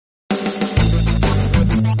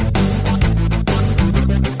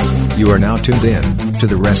You are now tuned in to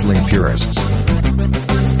the Wrestling Purists.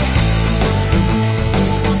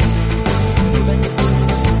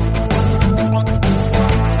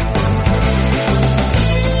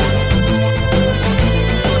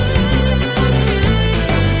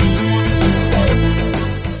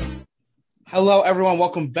 Hello, everyone.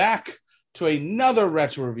 Welcome back to another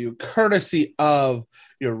retro review, courtesy of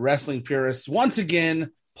your Wrestling Purists. Once again,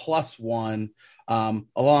 plus one,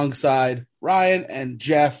 alongside Ryan and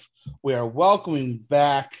Jeff. We are welcoming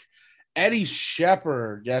back Eddy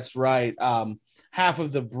Shepard. That's right. Half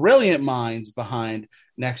of the brilliant minds behind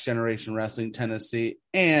Next Generation Wrestling Tennessee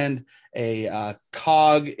and a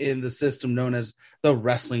cog in the system known as the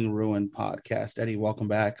Wrestling Ruin podcast. Eddy, welcome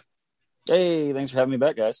back. Hey, thanks for having me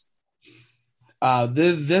back, guys.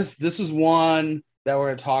 This was one that we're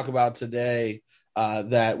going to talk about today.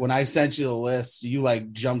 That when I sent you the list, you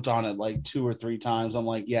like jumped on it like 2 or 3 times. I'm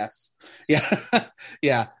like, yes, yeah,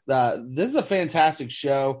 yeah. This is a fantastic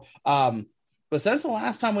show. But since the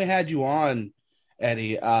last time we had you on,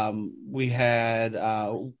 Eddy, we had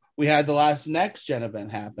the last Next Gen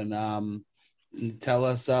event happen. Tell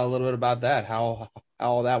us a little bit about that. How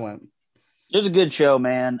all that went. It was a good show,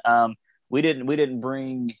 man. We didn't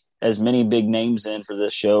bring as many big names in for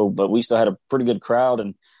this show, but we still had a pretty good crowd.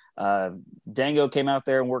 And Dango came out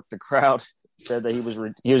there and worked the crowd, said that he was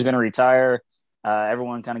going to retire.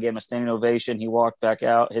 Everyone kind of gave him a standing ovation. He walked back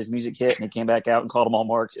out, his music hit, and he came back out and called them all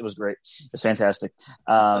marks. It was great. It's fantastic.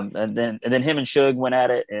 And then him and Suge went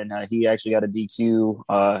at it, and he actually got a DQ,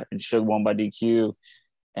 and Suge won by DQ.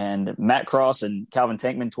 And Matt Cross and Calvin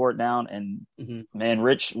Tankman tore it down, and man,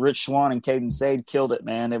 Rich Swann and Caden Sade killed it,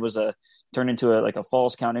 man. It was turned into a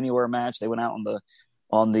falls count anywhere match. They went out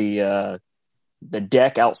on the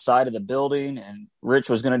deck outside of the building, and Rich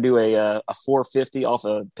was going to do a 450 off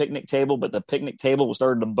a picnic table, but the picnic table was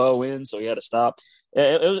starting to bow in, so he had to stop.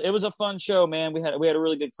 It was a fun show, man. We had a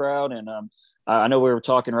really good crowd, and I know we were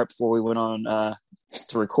talking right before we went on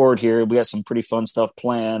to record here. We got some pretty fun stuff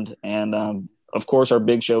planned, and of course, our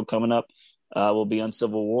big show coming up will be on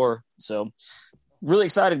Civil War. So, really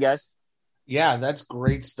excited, guys. Yeah, that's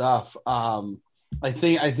great stuff. I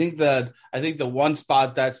think the one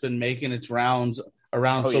spot that's been making its rounds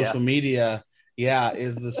around social media,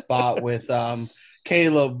 is the spot with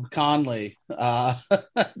Caleb Conley.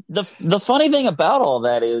 The funny thing about all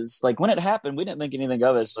that is, like, when it happened, we didn't think anything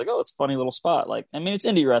of it. It's like, oh, it's a funny little spot. Like, I mean, it's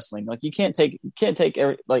indie wrestling. Like, you can't take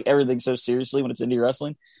everything so seriously when it's indie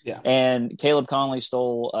wrestling. Yeah. And Caleb Conley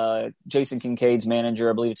stole Jason Kincaid's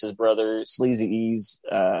manager, I believe it's his brother, Sleazy E's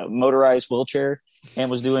motorized wheelchair,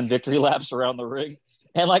 and was doing victory laps around the ring.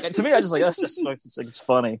 And like, to me, I just like, that's just like, it's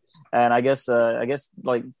funny. And I guess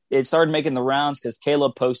like it started making the rounds because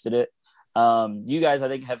Caleb posted it. You guys, I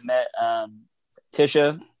think, have met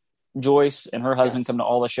Tisha Joyce and her husband. Come to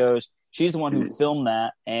all the shows. She's the one who filmed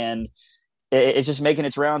that, and it's just making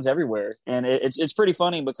its rounds everywhere. And it's pretty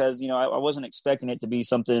funny because, you know, I wasn't expecting it to be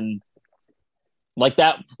something like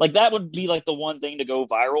that. Like, that would be like the one thing to go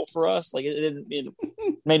viral for us. Like, it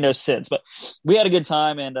made no sense, but we had a good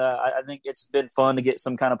time, and I think it's been fun to get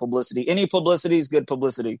some kind of publicity. Any publicity is good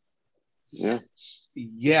publicity. Yeah.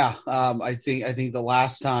 I think the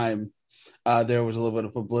last time there was a little bit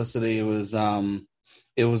of publicity, it was a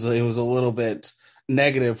little bit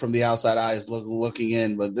negative from the outside eyes looking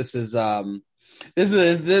in, but this is one. As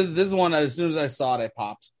soon as I saw it, I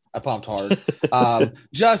popped hard.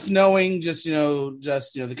 Just knowing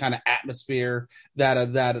the kind of atmosphere that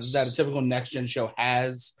a typical Next Gen show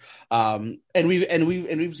has. And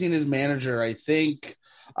we've seen his manager. I think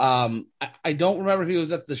I don't remember if he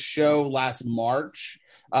was at the show last March.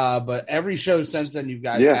 But every show since then you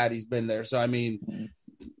guys had, he's been there. So I mean,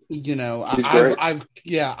 you know,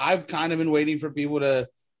 I've kind of been waiting for people to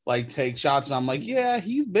like take shots. And I'm like, yeah,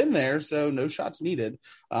 he's been there, so no shots needed.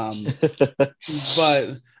 But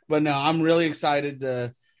no, I'm really excited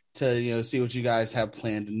to see what you guys have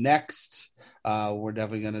planned next. We're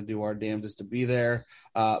definitely going to do our damnedest to be there.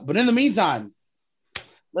 But in the meantime,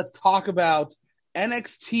 let's talk about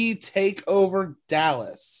NXT TakeOver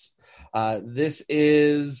Dallas. This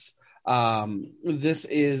is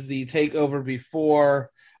the takeover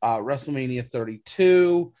before WrestleMania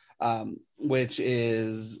 32, which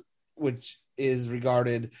is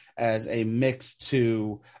regarded as a mix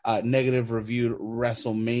to negative reviewed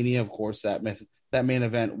WrestleMania. Of course, that main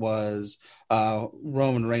event was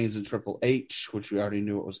Roman Reigns and Triple H, which we already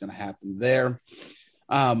knew what was going to happen there.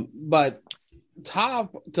 But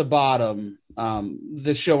top to bottom,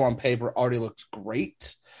 this show on paper already looks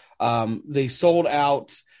great. They sold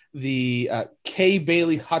out the Kay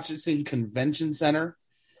Bailey Hutchinson Convention Center,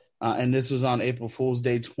 and this was on April Fool's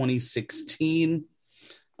Day 2016.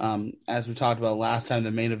 As we talked about last time,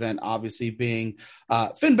 the main event obviously being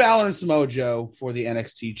Finn Balor and Samoa Joe for the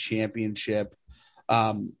NXT Championship.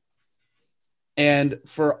 And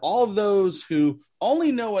for all of those who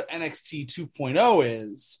only know what NXT 2.0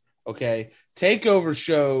 is, okay, TakeOver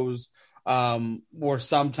shows were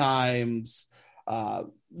sometimes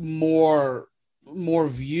more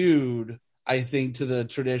viewed, I think, to the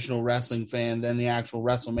traditional wrestling fan than the actual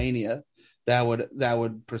WrestleMania that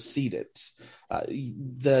would precede it.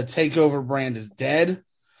 The TakeOver brand is dead.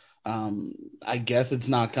 I guess it's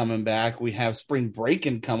not coming back. We have Spring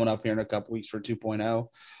Breakin' coming up here in a couple weeks for 2.0.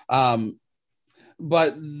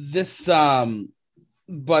 But this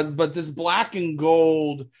black and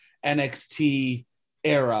gold NXT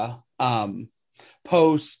era,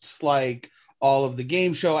 post like all of the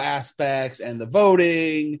game show aspects and the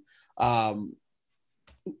voting, and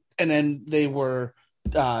then they were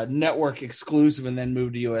network exclusive and then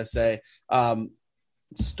moved to USA.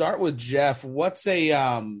 Start with Jeff. What's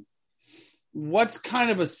kind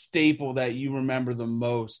of a staple that you remember the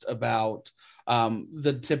most about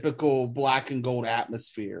the typical black and gold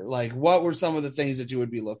atmosphere? Like, what were some of the things that you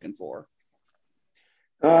would be looking for?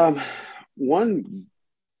 One,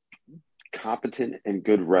 competent and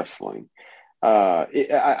good wrestling.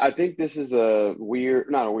 I think this is obviously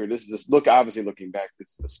looking back,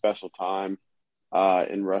 this is a special time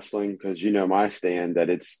in wrestling, because my stand that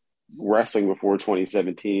it's wrestling before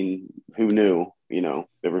 2017. Who knew?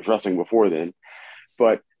 There was wrestling before then.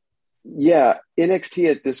 But yeah, NXT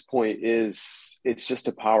at this point it's just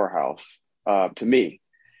a powerhouse to me.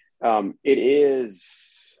 It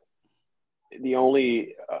is the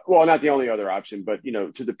only, not the only other option, but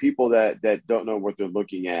to the people that don't know what they're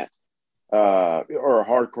looking at, or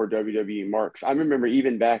hardcore WWE marks. I remember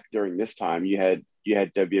even back during this time, you had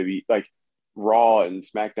WWE, like Raw and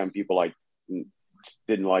SmackDown people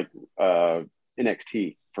didn't like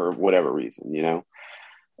NXT for whatever reason,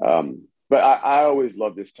 But I always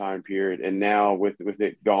loved this time period. And now with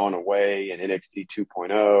it gone away and NXT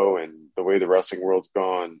 2.0 and the way the wrestling world's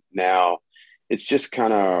gone now, it's just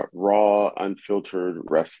kind of raw, unfiltered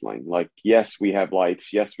wrestling. Like, yes, we have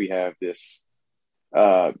lights. Yes, we have this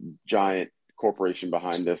giant corporation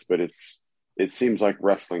behind us, but it seems like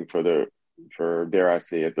wrestling for dare I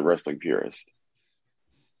say it, the wrestling purist.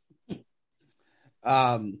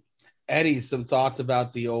 Eddy, some thoughts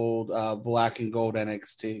about the old black and gold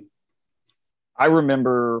NXT? I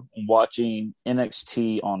remember watching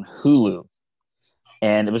NXT on Hulu,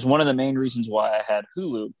 and it was one of the main reasons why I had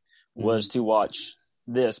Hulu was to watch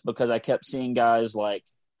this, because I kept seeing guys like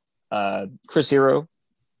Chris Hero.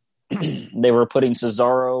 They were putting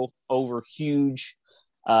Cesaro over huge.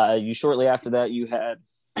 Shortly after that, you had,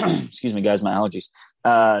 excuse me, guys, my allergies.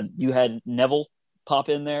 You had Neville pop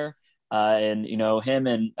in there. And him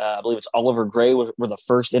and I believe it's Oliver Gray were the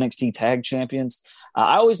first NXT tag champions.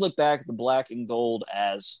 I always look back at the black and gold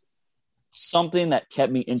as something that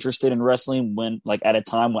kept me interested in wrestling at a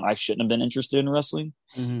time when I shouldn't have been interested in wrestling.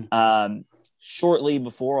 Mm-hmm. Shortly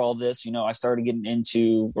before all this, I started getting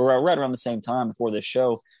into, or right around the same time before this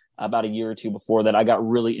show, about a year or two before that, I got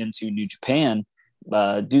really into New Japan.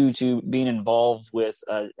 Due to being involved with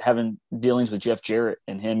having dealings with Jeff Jarrett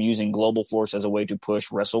and him using Global Force as a way to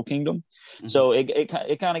push Wrestle Kingdom. Mm-hmm. So it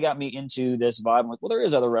kind of got me into this vibe. I'm like, well, there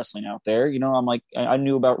is other wrestling out there. I'm like, I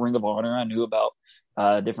knew about Ring of Honor. I knew about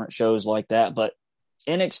different shows like that. But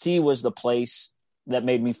NXT was the place that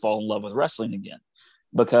made me fall in love with wrestling again.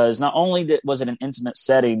 Because not only was it an intimate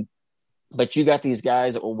setting, but you got these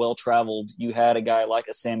guys that were well-traveled. You had a guy like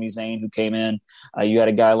a Sami Zayn who came in. You had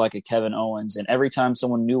a guy like a Kevin Owens. And every time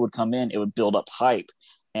someone new would come in, it would build up hype.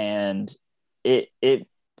 And it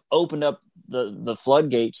opened up the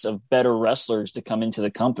floodgates of better wrestlers to come into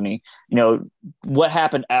the company. What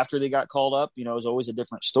happened after they got called up, is always a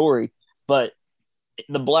different story. But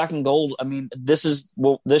the black and gold, this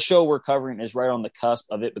show we're covering is right on the cusp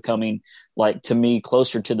of it becoming, like, to me,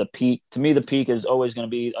 closer to the peak. To me, the peak is always going to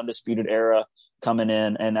be Undisputed Era coming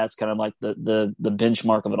in, and that's kind of like the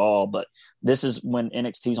benchmark of it all. But this is when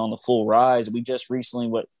NXT's on the full rise. We just recently,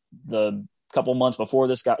 the couple months before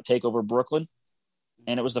this, got TakeOver Brooklyn,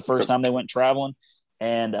 and it was the first time they went traveling.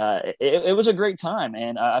 And it was a great time.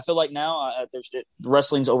 And I feel like now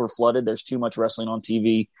wrestling's overflooded. There's too much wrestling on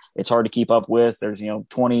TV. It's hard to keep up with. There's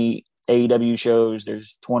 20 AEW shows.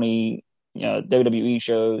 There's 20 WWE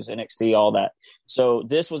shows, NXT, all that. So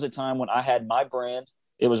this was a time when I had my brand.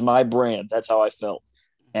 It was my brand. That's how I felt.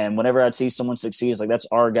 And whenever I'd see someone succeed, it's like, that's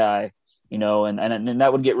our guy, and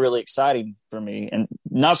that would get really exciting for me. And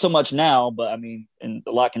not so much now, but and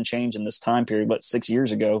a lot can change in this time period, but 6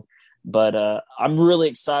 years ago. But I'm really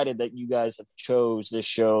excited that you guys have chose this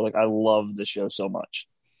show. Like, I love this show so much.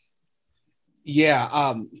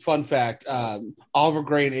 Yeah. Fun fact: Oliver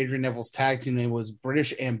Gray and Adrian Neville's tag team name was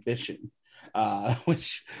British Ambition,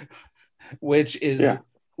 which is Yeah.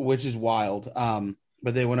 wild.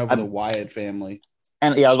 But they went over the Wyatt family.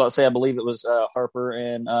 And I was about to say, I believe it was Harper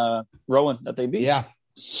and Rowan that they beat. Yeah.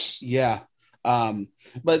 Yeah.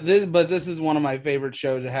 But this is one of my favorite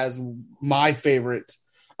shows. It has my favorite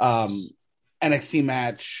NXT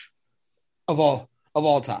match of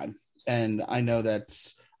all time, and I know that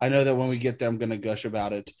when we get there, I'm going to gush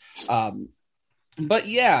about it. But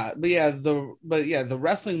the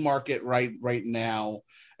wrestling market right now,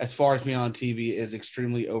 as far as being on TV, is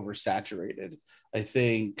extremely oversaturated. I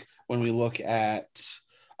think when we look at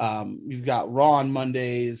you've got Raw on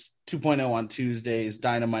Mondays, 2.0 on Tuesdays,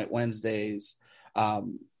 Dynamite Wednesdays. I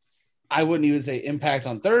wouldn't even say Impact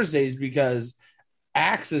on Thursdays because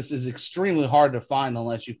Access is extremely hard to find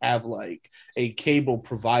unless you have like a cable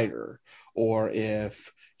provider, or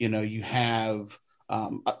if you have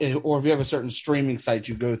or if you have a certain streaming site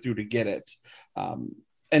you go through to get it. And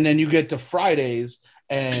then you get to Fridays,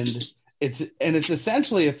 and it's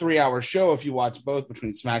essentially a 3-hour show if you watch both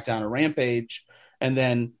between SmackDown and Rampage. And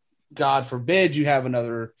then, God forbid, you have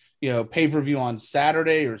another, pay-per-view on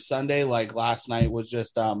Saturday or Sunday. Like last night was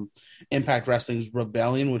just Impact Wrestling's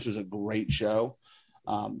Rebellion, which was a great show.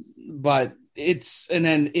 But if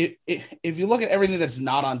you look at everything that's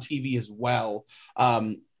not on TV as well,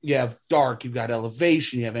 you have Dark, you've got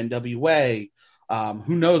Elevation, you have NWA.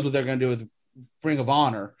 Who knows what they're going to do with Ring of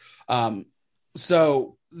Honor?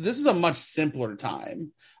 So this is a much simpler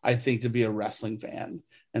time, I think, to be a wrestling fan.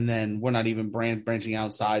 And then we're not even branching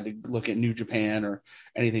outside to look at New Japan or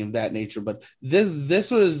anything of that nature. But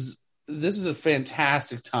this is a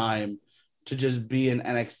fantastic time to just be an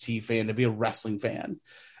NXT fan, to be a wrestling fan.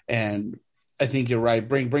 And I think you're right.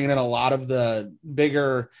 Bringing in a lot of the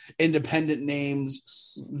bigger independent names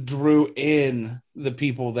drew in the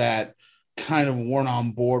people that kind of weren't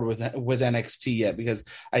on board with NXT yet, because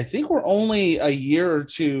I think we're only a year or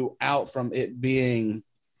two out from it being,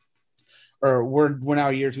 or we're now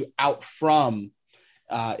a year or two out from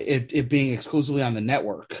it being exclusively on the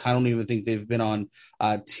network. I don't even think they've been on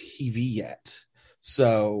TV yet.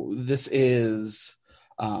 So this is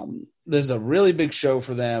a really big show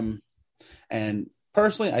for them. And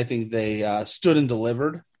personally, I think they stood and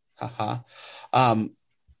delivered.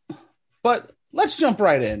 But let's jump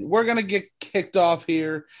right in. We're going to get kicked off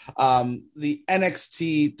here. The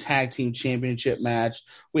NXT Tag Team Championship match.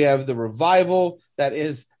 We have the Revival, that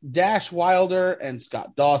is Dash Wilder and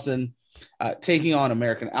Scott Dawson, taking on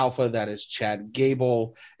American Alpha, that is Chad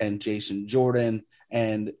Gable and Jason Jordan.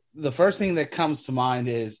 And the first thing that comes to mind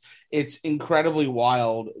is it's incredibly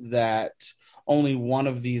wild that only one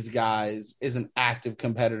of these guys is an active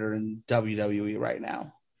competitor in WWE right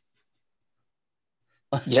now.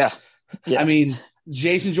 Yeah. I mean,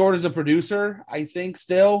 Jason Jordan's a producer, I think,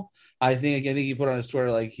 still. I think he put on his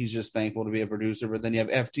Twitter like he's just thankful to be a producer. But then you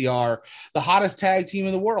have FTR, the hottest tag team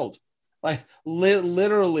in the world. Like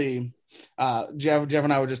literally, Jeff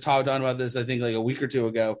and I were just talking about this, I think, like a week or two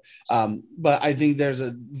ago. But I think there's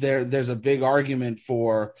a big argument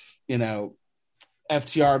for,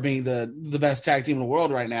 FTR being the best tag team in the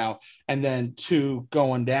world right now. And then 2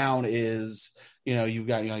 going down is, you've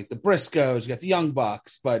got like the Briscoes, you got the Young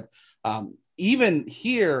Bucks, but even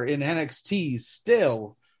here in NXT,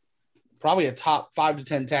 still probably a top 5 to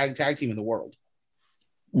 10 tag team in the world.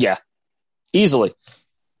 Yeah, easily.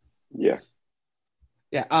 Yeah.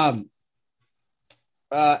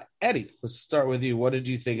 Eddie, let's start with you. What did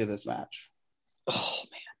you think of this match? Oh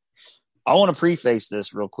man, I want to preface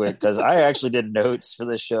this real quick because I actually did notes for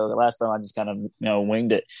this show. The last time I just kind of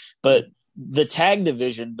winged it, but the tag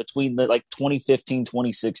division between the 2015,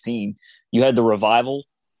 2016, you had the Revival,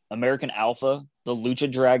 American Alpha, the Lucha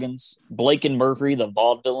Dragons, Blake and Murphy, the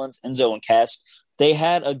Vaudevillains, Enzo and Cass. They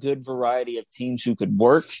had a good variety of teams who could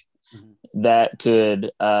work, that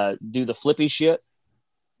could do the flippy shit,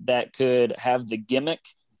 that could have the gimmick,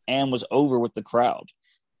 and was over with the crowd.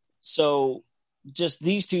 So just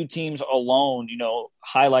these 2 teams alone,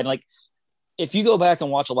 highlight, like, if you go back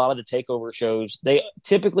and watch a lot of the TakeOver shows, they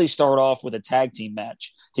typically start off with a tag team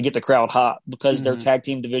match to get the crowd hot because their tag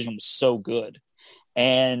team division was so good.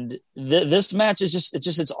 And this match is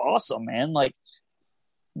it's awesome, man. Like,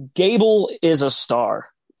 Gable is a star.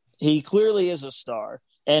 He clearly is a star.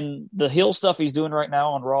 And the heel stuff he's doing right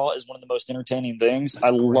now on Raw is one of the most entertaining things.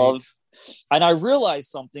 That's great. And I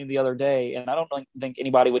realized something the other day, and I don't think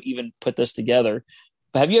anybody would even put this together.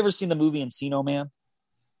 But have you ever seen the movie Encino Man?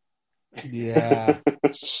 Yeah.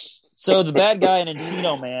 So the bad guy in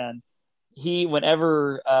Encino Man,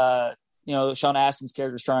 whenever Sean Astin's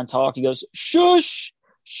character's trying to talk, he goes, "Shush!"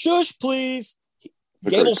 shush, please.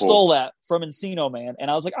 Gable stole that from Encino Man, and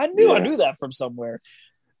I was like, I knew that from somewhere.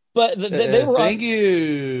 But they were thank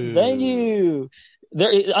you.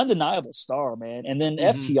 They're an undeniable star, man. And then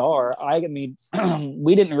FTR, I mean,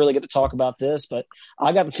 we didn't really get to talk about this, but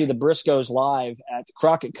I got to see the Briscoes live at the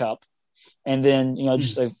Crockett Cup. And then,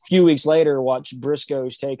 just a few weeks later, watch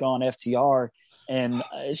Briscoes take on FTR. And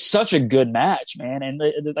it's such a good match, man. And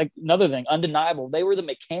like another thing, undeniable, they were the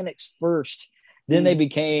Mechanics first. Then they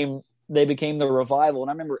became the Revival. And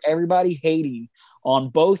I remember everybody hating on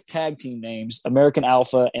both tag team names, American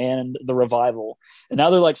Alpha and the Revival. And now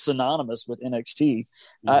they're like synonymous with NXT.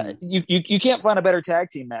 You can't find a better tag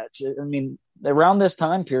team match. I mean, around this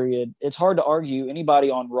time period, it's hard to argue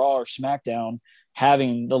anybody on Raw or SmackDown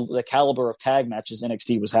having the caliber of tag matches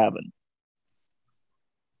NXT was having.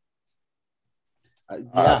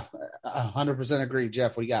 100% agree.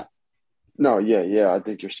 Jeff, what do you got? No, yeah. I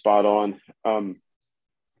think you're spot on.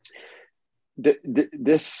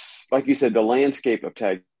 This, like you said, the landscape of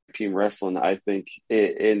tag team wrestling, I think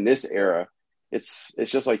in this era, it's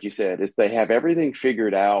just like you said, they have everything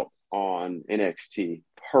figured out on NXT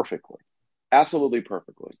perfectly, absolutely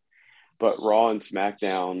perfectly. But Raw and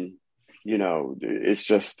SmackDown, it's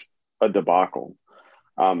just a debacle.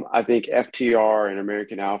 I think FTR and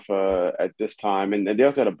American Alpha at this time, and they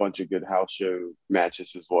also had a bunch of good house show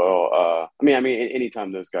matches as well. I mean,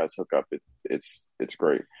 anytime those guys hook up, it's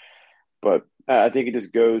great. But I think it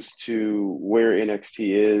just goes to where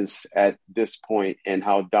NXT is at this point and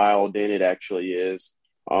how dialed in it actually is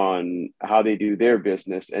on how they do their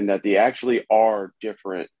business, and that they actually are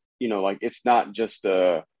different. Like it's not just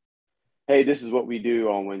hey, this is what we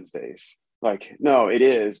do on Wednesdays. Like, no, it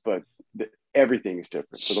is, but everything is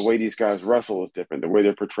different. So the way these guys wrestle is different. The way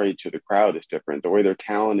they're portrayed to the crowd is different. The way their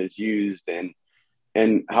talent is used and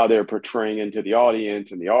how they're portraying into the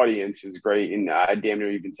audience, and the audience is great. And I damn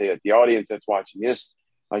near even say that the audience that's watching this,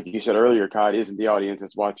 like you said earlier, Kai, isn't the audience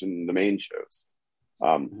that's watching the main shows.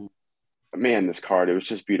 Man, this card, it was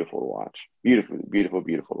just beautiful to watch. Beautiful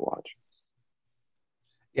to watch.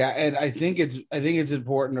 Yeah, and I think it's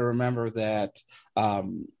important to remember that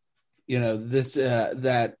FTR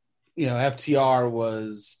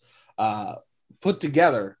was put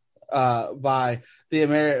together by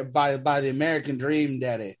the American Dream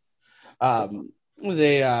Daddy.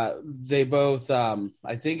 They both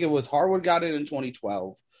I think it was Harwood got in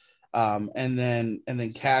 2012. And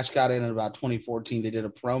then Cash got in about 2014. They did a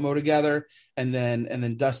promo together, and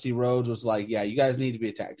then Dusty Rhodes was like, "Yeah, you guys need to be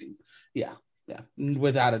a tag team." Yeah,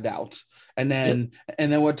 without a doubt. And then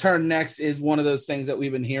what turned next is one of those things that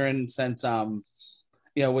we've been hearing since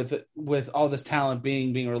with all this talent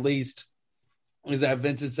being released, is that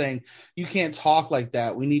Vince is saying, you can't talk like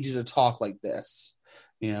that. We need you to talk like this.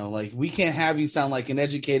 Like we can't have you sound like an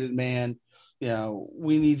educated man.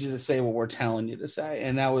 We need you to say what we're telling you to say.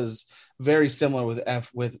 And that was very similar with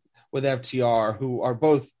FTR, who are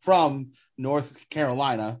both from North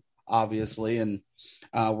Carolina, obviously. And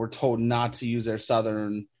were told not to use their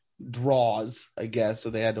Southern draws, I guess. So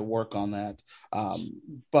they had to work on that.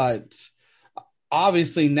 But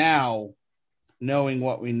obviously now, knowing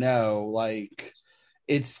what we know, like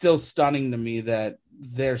it's still stunning to me that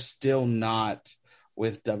they're still not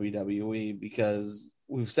with WWE, because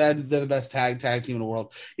we've said they're the best tag team in the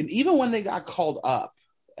world. And even when they got called up,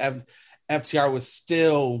 FTR was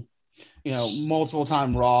still, multiple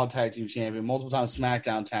time Raw tag team champion, multiple time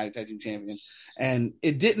SmackDown tag team champion. And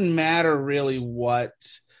it didn't matter really what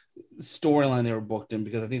storyline they were booked in,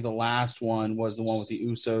 because I think the last one was the one with the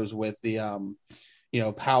Usos with the,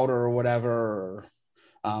 powder or whatever, or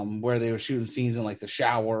where they were shooting scenes in like the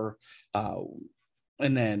shower.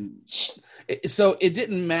 And then, so it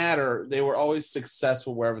didn't matter. They were always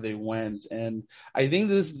successful wherever they went. And I think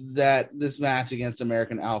this match against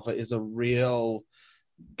American Alpha is a real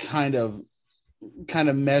kind of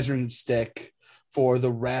measuring stick for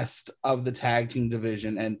the rest of the tag team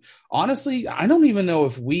division. And honestly, I don't even know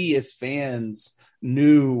if we as fans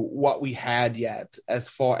knew what we had yet as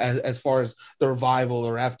far as the Revival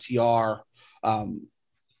or FTR.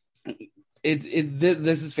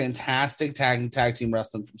 This is fantastic tag team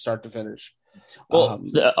wrestling from start to finish. Well,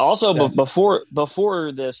 before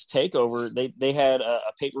this takeover, they had a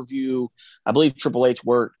pay-per-view. I believe Triple H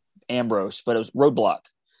worked Ambrose, but it was Roadblock.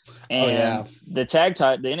 And the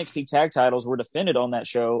NXT tag titles were defended on that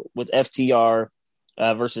show with FTR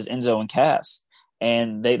versus Enzo and Cass.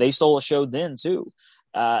 And they stole a show then too.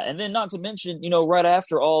 And then not to mention, right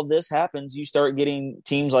after all this happens, you start getting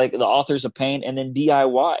teams like the Authors of Pain and then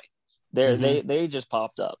DIY. They just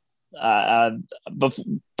popped up.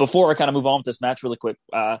 Before I kind of move on with this match really quick,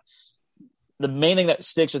 the main thing that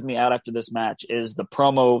sticks with me out after this match is the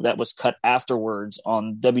promo that was cut afterwards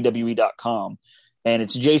on WWE.com. And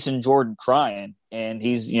it's Jason Jordan crying. And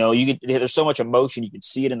he's, there's so much emotion. You could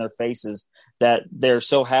see it in their faces that they're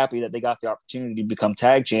so happy that they got the opportunity to become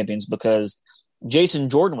tag champions, because Jason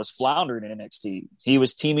Jordan was floundering in NXT. He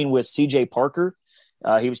was teaming with CJ Parker.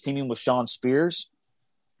 He was teaming with Shawn Spears.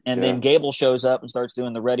 And then Gable shows up and starts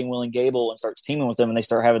doing the Redding, Willing, Gable and starts teaming with them, and they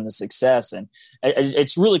start having the success. And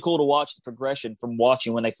it's really cool to watch the progression from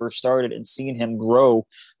watching when they first started and seeing him grow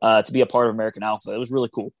to be a part of American Alpha. It was really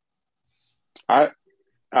cool.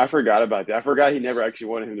 I forgot about that. I forgot he never actually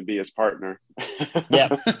wanted him to be his partner. Yeah.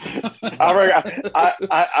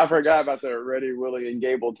 I forgot about the Ready, Willing, and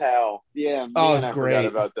Gable towel. Yeah. Oh, it's great. I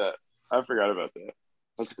forgot about that.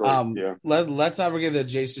 That's great. Yeah. Let's not forget that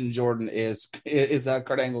Jason Jordan is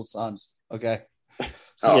Kurt Angle's son. Okay.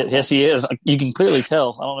 Oh. Yes, he is. You can clearly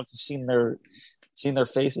tell. I don't know if you've seen their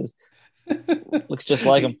faces. Looks just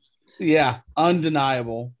like him. Yeah,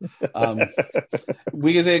 undeniable.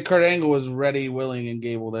 We can say Kurt Angle was Ready, Willing, and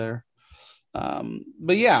Gable there.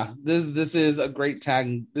 But yeah, this is a great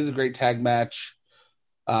tag. This is a great tag match.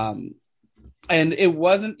 And it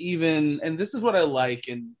wasn't even, and this is what I like,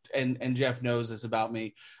 and Jeff knows this about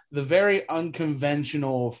me, the very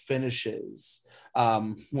unconventional finishes.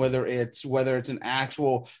 Whether it's an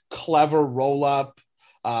actual clever roll up,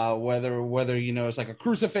 whether it's like a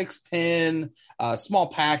crucifix pin,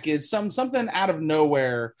 small package, something out of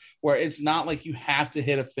nowhere where it's not like you have to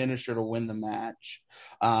hit a finisher to win the match.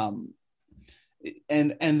 And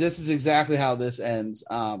this is exactly how this ends.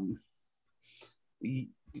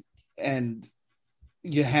 And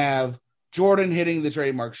you have Jordan hitting the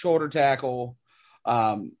trademark shoulder tackle,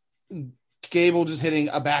 Gable just hitting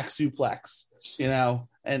a back suplex,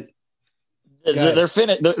 and their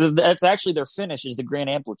finish. That's actually their finish, is the Grand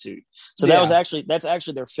Amplitude. So that's actually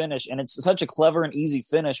their finish, and it's such a clever and easy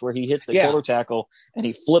finish where he hits the shoulder tackle and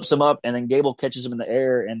he flips him up, and then Gable catches him in the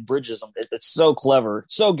air and bridges him. It's so clever,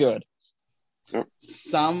 so good.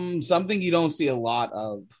 Something you don't see a lot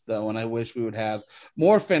of, though, and I wish we would have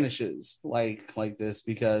more finishes like this,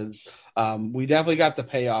 because we definitely got the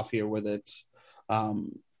payoff here with it.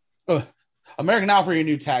 American Alpha are your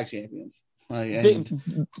new tag champions.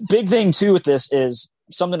 Big thing too with this is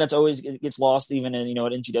something that's always gets lost even in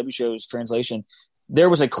at NGW shows translation. There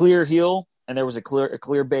was a clear heel and there was a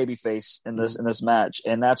clear baby face in this match,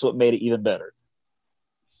 and that's what made it even better.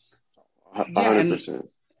 100%.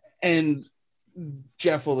 And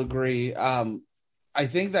Jeff will agree. I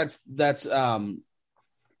think that's it's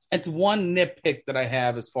one nitpick that I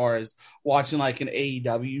have as far as watching like an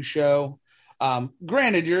AEW show.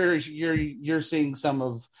 Granted, you're seeing some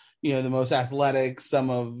of the most athletic, some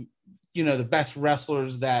of the best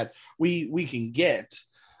wrestlers that we can get,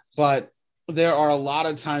 but there are a lot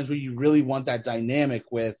of times where you really want that dynamic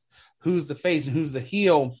with who's the face and who's the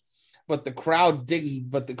heel, but the crowd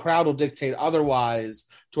will dictate otherwise,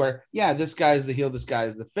 to where this guy's the heel, this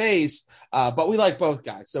guy's the face, but we like both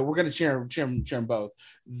guys, so we're going to cheer them both.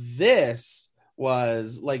 This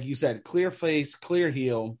was, like you said, clear face, clear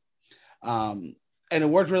heel. And it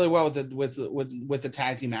worked really well with the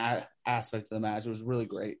tag team aspect of the match. It was really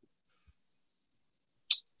great.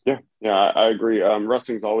 Yeah, I agree.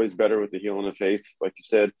 Wrestling's always better with the heel and the face, like you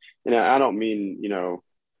said. And I don't mean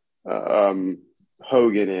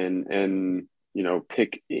Hogan and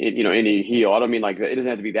pick any heel. I don't mean like that. It doesn't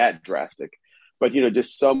have to be that drastic, but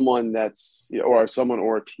just someone that's or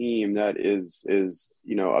a team that is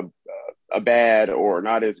a bad or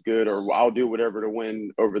not as good, or I'll do whatever to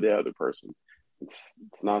win over the other person.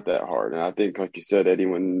 It's not that hard. And I think, like you said, Eddie,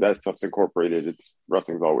 when that stuff's incorporated,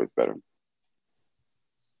 wrestling's always better.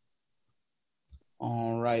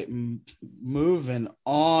 All right. Moving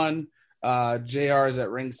on. JR is at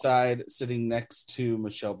ringside sitting next to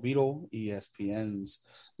Michelle Beadle, ESPN's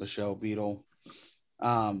Michelle Beadle.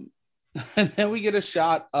 And then we get a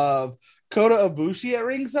shot of Kota Ibushi at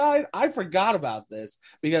ringside. I forgot about this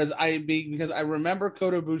because I remember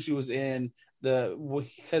Kota Ibushi was in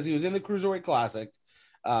because he was in the Cruiserweight Classic.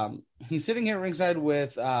 He's sitting here ringside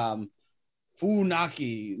with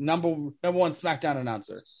Funaki, number one SmackDown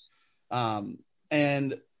announcer.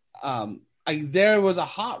 There was a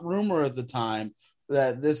hot rumor at the time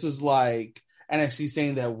that this was like NXT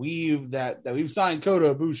saying that we've signed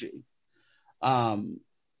Kota Ibushi.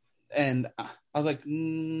 And I was like,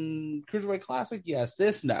 Cruiserweight Classic? Yes.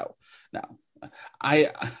 This? No.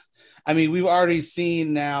 I mean, we've already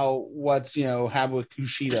seen now what's, happened with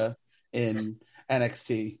Kushida in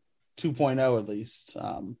NXT 2.0 at least.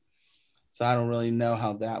 So I don't really know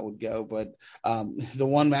how that would go, but the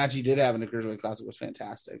one match he did have in the Cruiserweight Classic was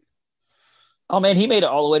fantastic. Oh man, he made it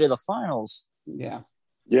all the way to the finals. Yeah.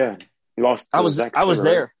 Yeah. He lost. I was Zack there.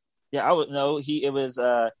 Sabre, right? Yeah, I was no.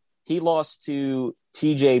 He lost to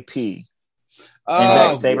TJP and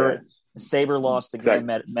Zack Oh, Sabre. Yeah. Sabre lost to Zack,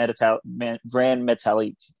 Grand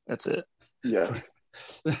Metalik. That's it. yes.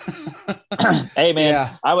 Hey man,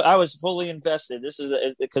 Yeah. I was fully invested. This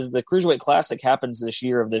is because the Cruiserweight Classic happens this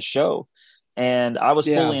year of this show, and I was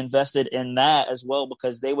fully invested in that as well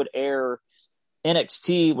because they would air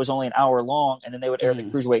NXT was only an hour long, and then they would air the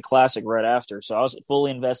Cruiserweight Classic right after. So I was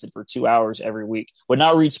fully invested for 2 hours every week. Would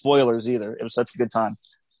not read spoilers either. It was such a good time.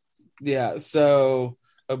 Yeah. So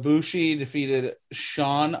Ibushi defeated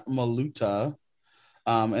Sean Maluta,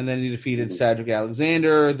 and then he defeated Cedric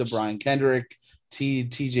Alexander, the Brian Kendrick,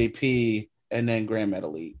 TJP, and then Grand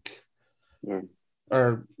Metalik. Yeah.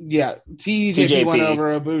 TJP went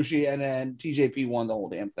over Ibushi, and then TJP won the whole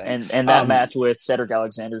damn thing. And that match with Cedric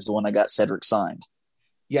Alexander is the one that got Cedric signed.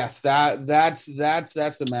 Yes, that's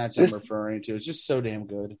the match I'm referring to. It's just so damn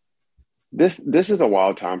good. This is a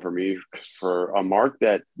wild time for me, for a Mark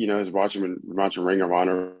that is watching Ring of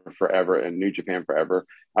Honor forever and New Japan forever.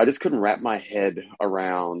 I just couldn't wrap my head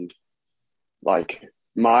around like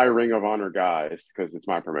my Ring of Honor guys, because it's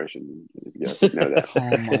my promotion. You guys know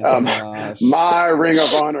that. Oh my gosh. My Ring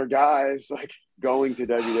of Honor guys like going to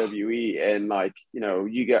WWE, and like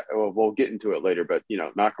we'll get into it later, but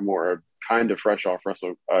Nakamura kind of fresh off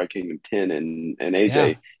Wrestle Kingdom 10 and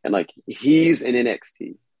AJ, and like he's in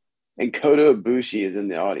NXT. And Kota Ibushi is in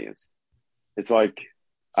the audience. It's like,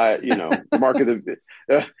 the mark of the.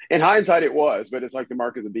 In hindsight, it was, but it's like the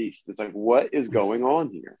mark of the beast. It's like, what is going on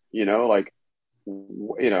here?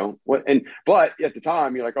 What? But at the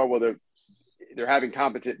time, you're like, oh well, they're having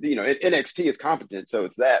competent. NXT is competent, so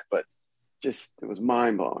it's that. But just it was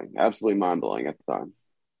mind blowing, absolutely mind blowing at the time.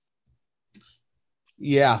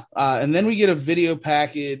 Yeah, and then we get a video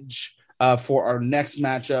package for our next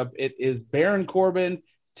matchup. It is Baron Corbin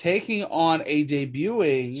taking on a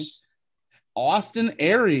debuting Austin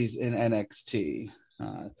Aries in NXT.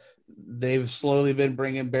 They've slowly been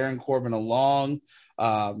bringing Baron Corbin along.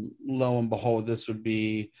 Lo and behold, this would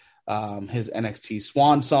be his NXT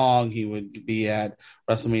swan song. He would be at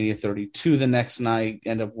WrestleMania 32 the next night,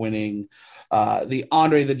 end up winning the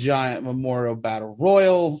Andre the Giant Memorial Battle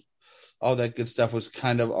Royal. All that good stuff was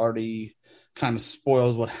kind of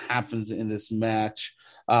spoils what happens in this match.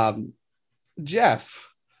 Jeff,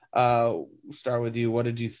 start with you. What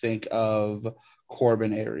did you think of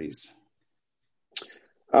Corbin Aries?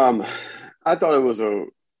 I thought it was an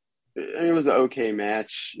okay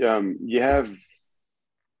match. You have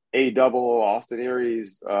a double Austin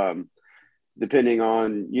Aries. Depending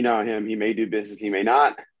on him, he may do business, he may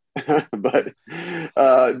not. But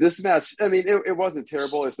this match, I mean, it wasn't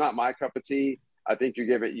terrible. It's not my cup of tea. I think you're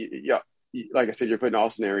giving, like I said, you're putting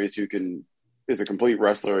Austin Aries, who is a complete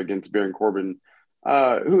wrestler, against Baron Corbin.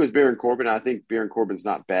 Who is Baron Corbin? I think Baron Corbin's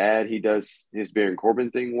not bad. He does his Baron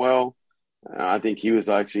Corbin thing well. I think he was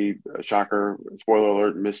actually, a shocker, spoiler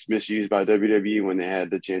alert, misused by WWE when they had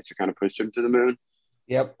the chance to kind of push him to the moon.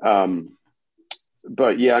 Yep.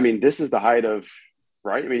 But yeah, I mean, this is the height of,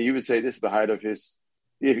 right? I mean, you would say this is the height of his,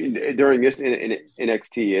 during this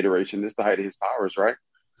NXT iteration, this is the height of his powers, right?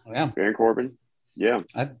 Yeah. Baron Corbin. Yeah.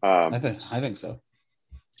 I think so.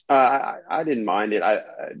 I didn't mind it.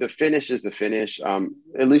 The finish is the finish.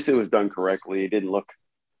 At least it was done correctly. It didn't look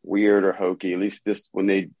weird or hokey. At least this, when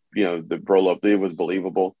they, the roll up, it was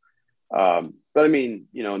believable. But I mean,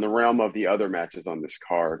 in the realm of the other matches on this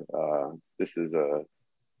card, this is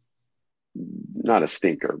not a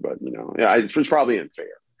stinker, but it's probably unfair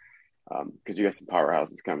because you got some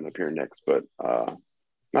powerhouses coming up here next. But not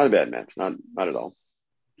a bad match, not at all.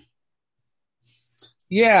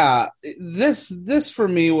 Yeah, this for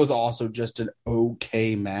me was also just an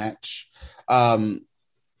okay match.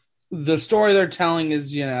 The story they're telling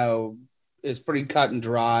is, is pretty cut and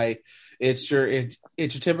dry. It's your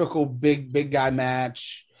typical big guy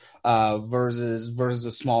match versus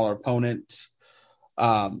a smaller opponent.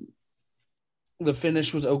 The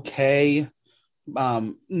finish was okay.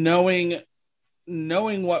 Knowing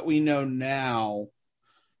what we know now,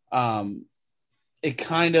 it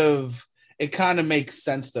kind of makes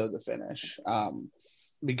sense though, the finish,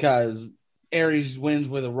 because Aries wins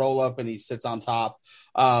with a roll up and he sits on top.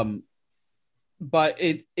 But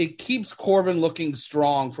it keeps Corbin looking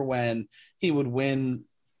strong for when he would win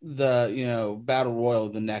the Battle Royal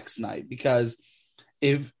the next night, because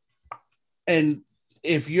if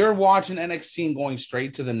you're watching NXT and going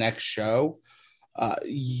straight to the next show,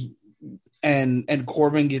 and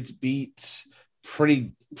Corbin gets beat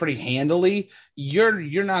pretty handily,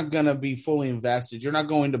 you're not going to be fully invested. You're not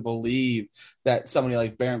going to believe that somebody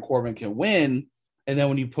like Baron Corbin can win. And then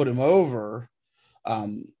when you put him over,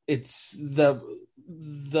 It's the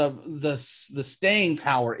staying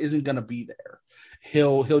power isn't going to be there.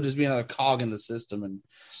 He'll just be another cog in the system. And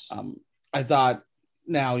I thought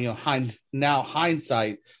hindsight,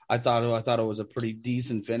 I thought it was a pretty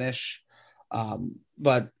decent finish,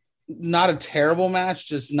 but not a terrible match.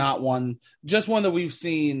 Just one that we've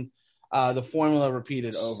seen the formula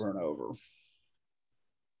repeated over and over.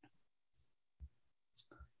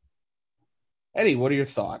 Eddie, what are your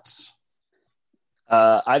thoughts?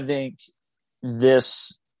 I think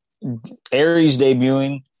this Aries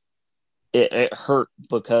debuting, it hurt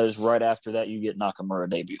because right after that you get Nakamura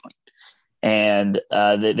debuting. And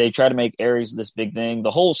they try to make Aries this big thing.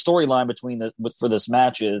 The whole storyline for this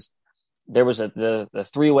match is there was the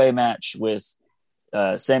 3-way match with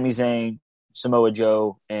Sami Zayn, Samoa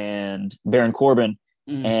Joe, and Baron Corbin.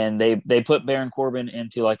 And they put Baron Corbin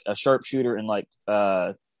into like a sharpshooter and like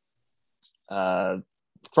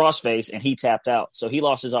crossface, and he tapped out, so he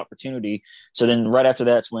lost his opportunity. So then right after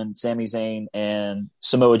that's when Sami Zayn and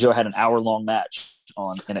Samoa Joe had an hour-long match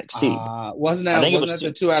on NXT. Wasn't that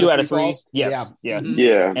the 2 out of 3? Yes. Yeah. Mm-hmm.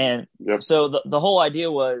 Yeah. And so the whole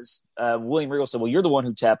idea was William Regal said, well, you're the one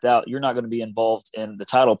who tapped out, you're not going to be involved in the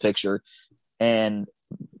title picture. And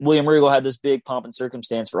William Regal had this big pomp and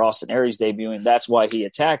circumstance for Austin Aries debuting. That's why he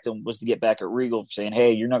attacked him, was to get back at Regal for saying,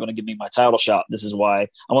 hey, you're not going to give me my title shot. This is why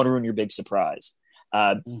I want to ruin your big surprise.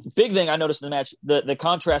 Big thing I noticed in the match, the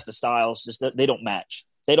contrast of styles, just that they don't match.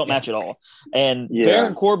 They don't match at all. And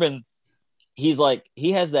Baron Corbin, he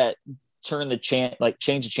has that change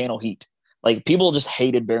the channel heat. Like, people just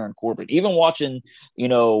hated Baron Corbin. Even watching,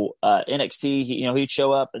 NXT, he'd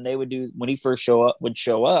show up, and they would do, when he first would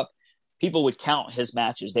show up, people would count his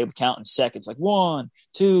matches. They would count in seconds, like 1,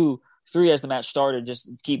 2, 3 as the match started, just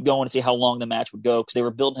keep going to see how long the match would go, because they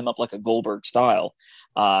were building him up like a Goldberg style.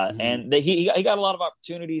 And he got a lot of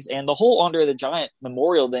opportunities, and the whole Andre the Giant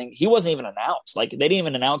memorial thing, he wasn't even announced. Like, they didn't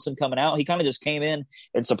even announce him coming out. He kind of just came in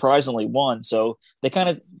and surprisingly won. So they kind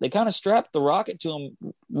of strapped the rocket to him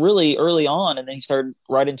really early on, and then he started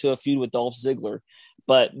right into a feud with Dolph Ziggler.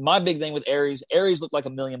 But my big thing with Aries looked like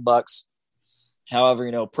 $1 million.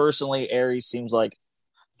 However, personally, Aries seems like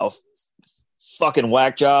a fucking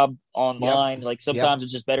whack job online. Yep. Like, sometimes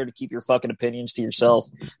it's just better to keep your fucking opinions to yourself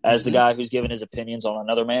as the guy who's giving his opinions on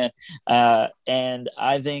another man. And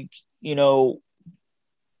I think, he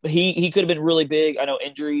could have been really big. I know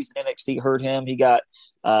injuries in NXT hurt him. He got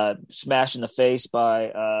smashed in the face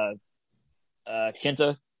by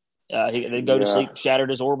Kenta. He didn't go to sleep, shattered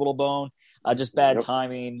his orbital bone. Just bad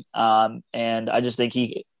timing. And I just think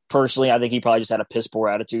I think he probably just had a piss poor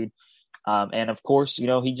attitude. And of course,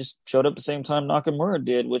 he just showed up the same time Nakamura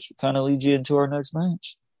did, which kind of leads you into our next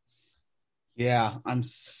match. Yeah, I'm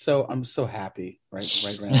so happy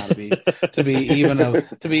right now to be even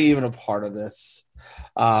a part of this.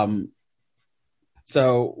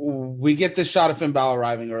 So we get this shot of Finn Balor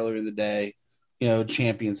arriving earlier in the day,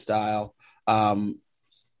 champion style.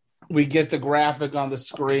 We get the graphic on the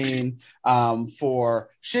screen for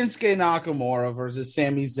Shinsuke Nakamura versus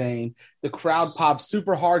Sami Zayn. The crowd pops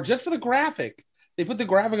super hard just for the graphic. They put the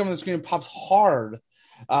graphic on the screen and pops hard.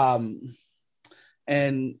 And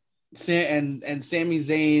Sami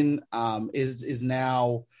Zayn is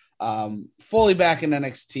now fully back in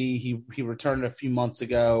NXT. He returned a few months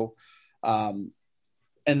ago. And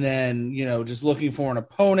then, just looking for an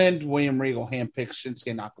opponent, William Regal handpicks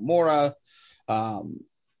Shinsuke Nakamura.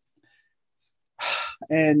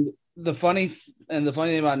 And the funny thing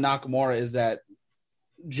about Nakamura is that,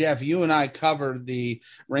 Jeff, you and I covered the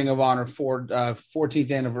Ring of Honor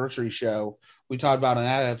 14th anniversary show. We talked about in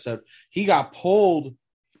that episode. He got pulled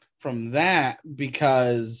from that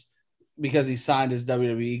because he signed his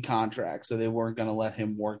WWE contract, so they weren't going to let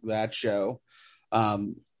him work that show,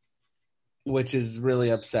 which is really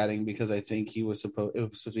upsetting because I think it was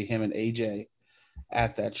supposed to be him and AJ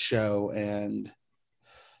at that show, and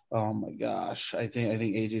oh my gosh, I think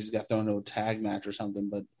AJ's got thrown into a tag match or something.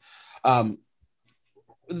 But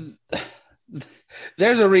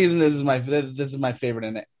there's a reason this is my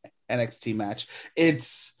favorite NXT match.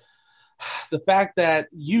 It's the fact that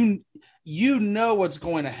you know what's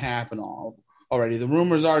going to happen already. The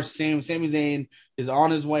rumors are Sami Zayn is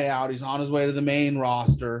on his way out. He's on his way to the main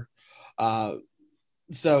roster.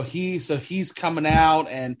 So he's coming out,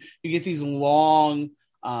 and you get these long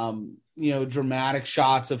dramatic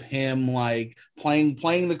shots of him like playing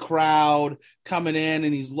the crowd, coming in,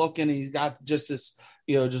 and he's got just this,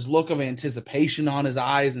 just look of anticipation on his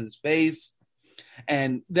eyes and his face.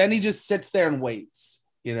 And then he just sits there and waits,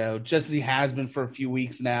 just as he has been for a few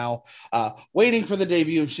weeks now, waiting for the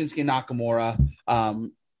debut of Shinsuke Nakamura.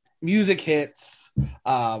 Music hits.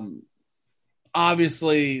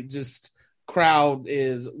 obviously, just crowd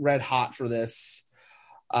is red hot for this.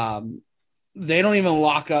 They don't even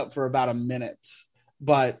lock up for about a minute,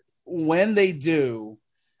 but when they do,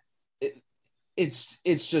 it's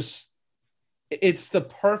the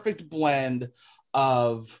perfect blend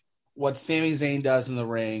of what Sami Zayn does in the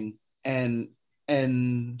ring and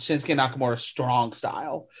Shinsuke Nakamura's strong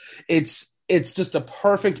style. It's just a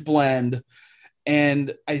perfect blend,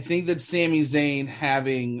 and I think that Sami Zayn,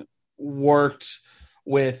 having worked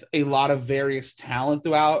with a lot of various talent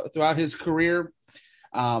throughout his career,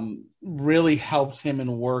 really helped him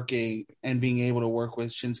in working and being able to work with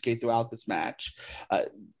Shinsuke throughout this match.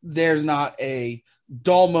 There's not a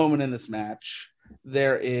dull moment in this match.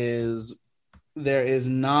 There is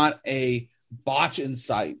not a botch in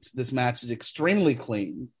sight. This match is extremely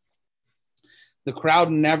clean. The crowd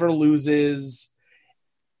never loses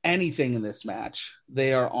anything in this match.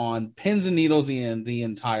 They are on pins and needles the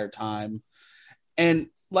entire time. And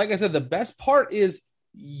like I said, the best part is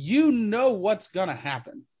you know what's going to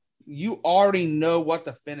happen. You already know what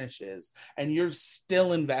the finish is, and you're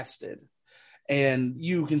still invested. And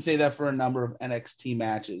you can say that for a number of NXT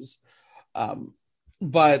matches.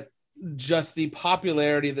 But just the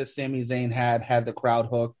popularity that Sami Zayn had the crowd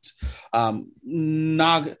hooked.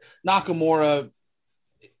 Nakamura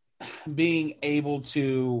being able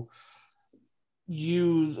to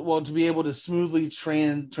be able to smoothly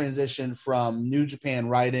transition from New Japan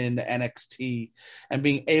right into NXT and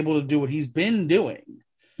being able to do what he's been doing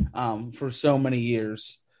for so many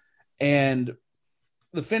years. And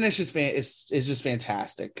the finish is just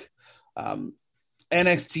fantastic.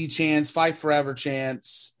 NXT chants, Fight Forever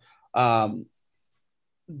chants. And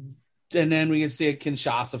then we can see a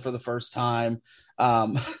Kinshasa for the first time,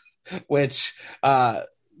 which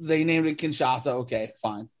they named it Kinshasa. Okay,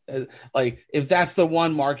 fine. Like, if that's the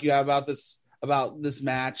one mark you have about this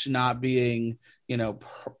match not being,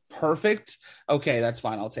 perfect, okay, that's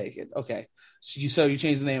fine. I'll take it. Okay, so you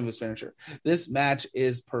change the name of his finisher. This match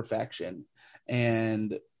is perfection,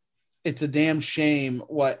 and it's a damn shame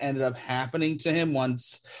what ended up happening to him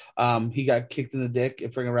once he got kicked in the dick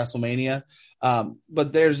at friggin' WrestleMania.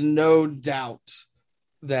 But there's no doubt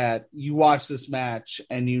that you watch this match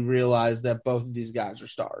and you realize that both of these guys are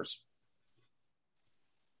stars.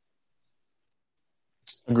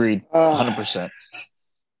 Agreed. 100%.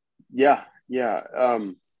 Yeah.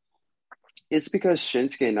 It's because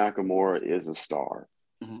Shinsuke Nakamura is a star.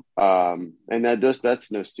 Mm-hmm. And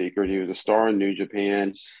that's no secret. He was a star in New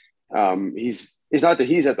Japan. It's not that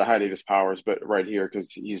he's at the height of his powers, but right here,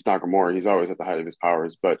 because he's Nakamura, he's always at the height of his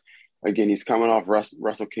powers. But again, he's coming off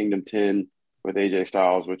Wrestle Kingdom 10 with AJ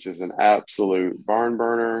Styles, which is an absolute barn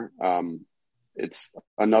burner. It's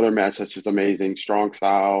another match that's just amazing, strong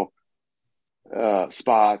style,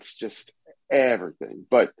 spots, just everything.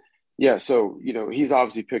 But yeah, so he's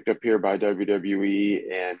obviously picked up here by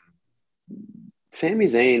WWE, and Sami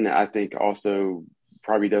Zayn, I think, also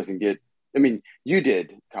probably doesn't get. I mean, you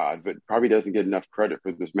did, Todd, but probably doesn't get enough credit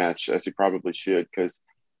for this match as he probably should, because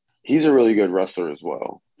he's a really good wrestler as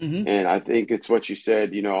well. Mm-hmm. And I think it's what you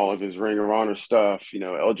said, all of his Ring of Honor stuff,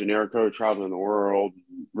 El Generico traveling the world,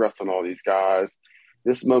 wrestling all these guys.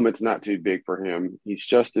 This moment's not too big for him. He's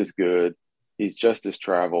just as good. He's just as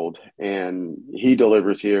traveled. And he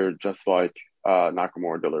delivers here just like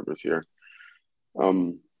Nakamura delivers here.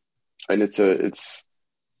 And it's an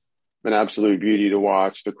absolute beauty to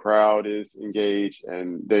watch. The crowd is engaged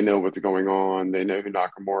and they know what's going on. They know who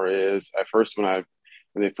Nakamura is. At first, when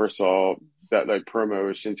they first saw that promo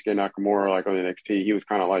with Shinsuke Nakamura on NXT, he was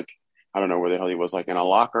kind of like, I don't know where the hell he was, in a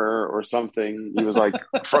locker or something. He was they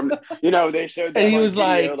showed that. And he was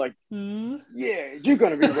video, yeah, you're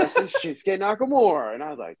going to be wrestling Shinsuke Nakamura. And I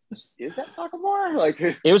was like, is that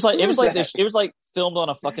Nakamura? It was like filmed on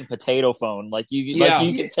a fucking potato phone.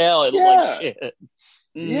 You could tell it looked like shit.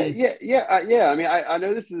 Yeah. I mean, I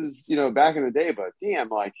know this is, back in the day, but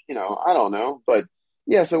damn, I don't know. But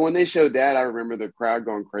yeah, so when they showed that, I remember the crowd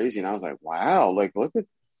going crazy, and I was like, wow, look at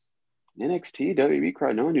NXT, WWE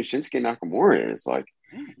crowd knowing who Shinsuke Nakamura is.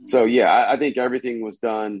 So yeah, I think everything was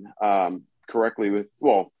done correctly with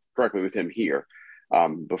him here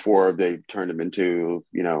before they turned him into,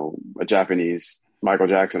 a Japanese Michael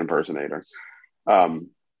Jackson impersonator.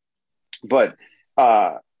 But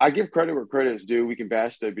I give credit where credit is due. We can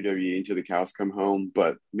bash WWE until the cows come home,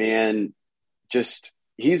 but man,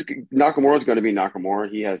 Nakamura's going to be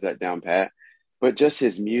Nakamura. He has that down pat. But just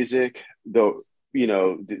his music, the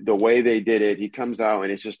way they did it, he comes out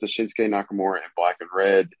and it's just the Shinsuke Nakamura in black and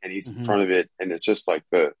red, and he's in front of it, and it's just like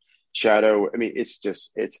the shadow. I mean, it's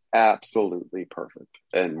absolutely perfect.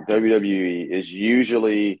 And WWE is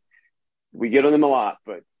usually, we get on them a lot,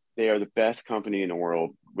 but they are the best company in the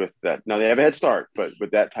world with that. Now they have a head start, but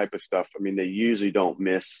with that type of stuff, I mean, they usually don't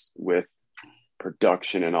miss with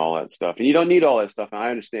production and all that stuff. And you don't need all that stuff. And I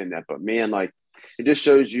understand that, but man, like, it just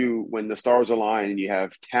shows you when the stars align and you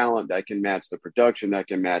have talent that can match the production, that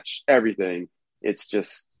can match everything. It's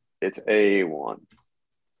A1.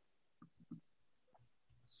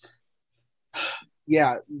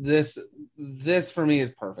 Yeah, this for me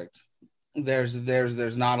is perfect. There's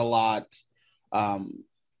not a lot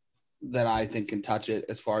that I think can touch it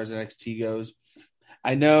as far as NXT goes.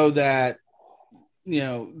 I know that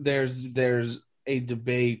there's a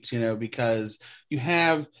debate, because you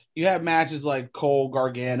have matches like Cole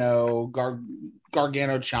Gargano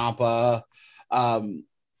Ciampa.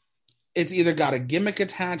 It's either got a gimmick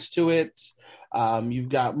attached to it. You've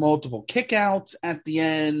got multiple kickouts at the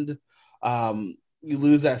end. You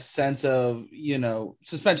lose that sense of,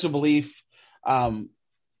 suspension of belief.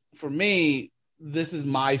 For me, this is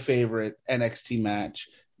my favorite NXT match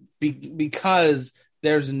because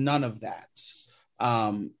there's none of that.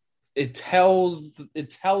 It tells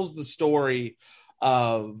the story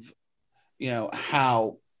of,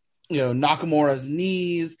 how, Nakamura's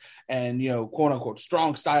knees and, quote unquote,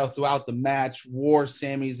 strong style throughout the match wore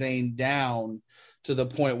Sami Zayn down to the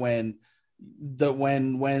point when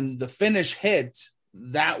the finish hit,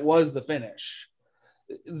 that was the finish.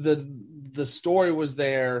 The story was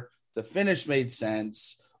there. The finish made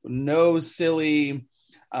sense. No silly,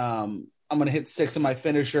 I'm going to hit 6 of my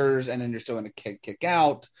finishers and then you're still going to kick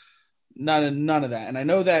out. None of that. And I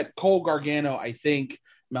know that Cole Gargano, I think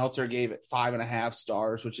Meltzer gave it 5.5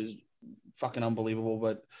 stars, which is fucking unbelievable.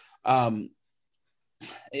 But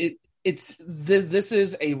this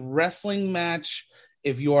is a wrestling match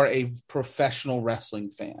if you are a professional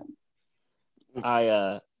wrestling fan.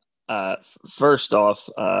 First off,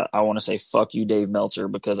 I want to say fuck you, Dave Meltzer,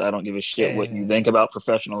 because I don't give a shit what you think about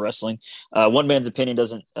professional wrestling. One man's opinion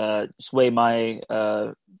doesn't sway my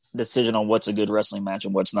decision on what's a good wrestling match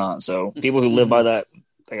and what's not. So people who live by that,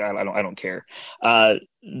 I don't care.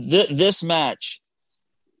 This match,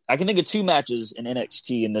 I can think of 2 matches in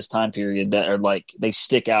NXT in this time period that are like, they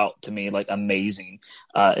stick out to me like amazing.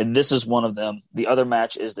 And this is one of them. The other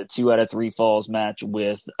match is the 2 out of 3 falls match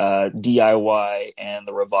with DIY and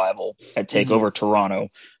the Revival at TakeOver Toronto.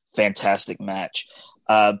 Fantastic match.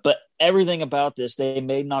 But everything about this, they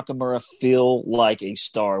made Nakamura feel like a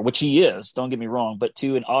star, which he is, don't get me wrong, but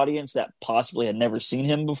to an audience that possibly had never seen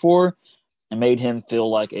him before, and made him feel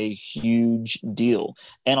like a huge deal.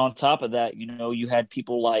 And on top of that, you had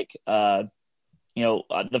people like, the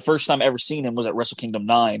first time I ever seen him was at Wrestle Kingdom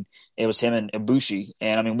 9. It was him and Ibushi.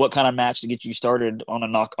 And I mean, what kind of match to get you started on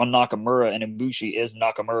on Nakamura and Ibushi is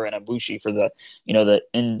Nakamura and Ibushi for the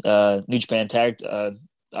New Japan Tag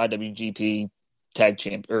IWGP Tag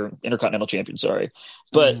Champ or Intercontinental Champion. Sorry,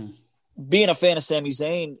 but being a fan of Sami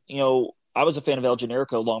Zayn, I was a fan of El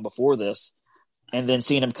Generico long before this. And then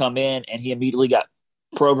seeing him come in, and he immediately got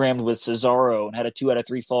programmed with Cesaro and had a 2 out of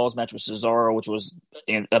 3 falls match with Cesaro, which was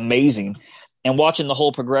amazing. And watching the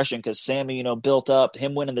whole progression, because Sammy, built up,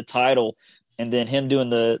 him winning the title, and then him doing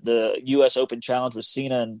the U.S. Open Challenge with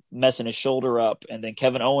Cena and messing his shoulder up, and then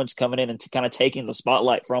Kevin Owens coming in and kind of taking the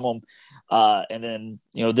spotlight from him. And then,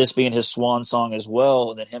 this being his swan song as well,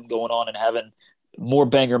 and then him going on and having more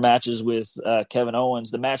banger matches with Kevin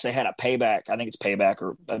Owens. The match they had at Payback, I think it's Payback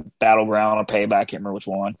or Battleground or Payback, I can't remember which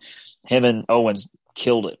one. Him and Owens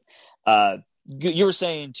killed it. You were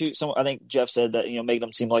saying too, I think Jeff said that, made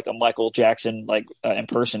him seem like a Michael Jackson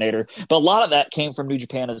impersonator. But a lot of that came from New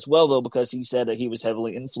Japan as well, though, because he said that he was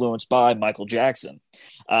heavily influenced by Michael Jackson.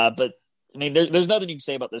 But I mean, there's nothing you can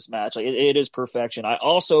say about this match. It is perfection. I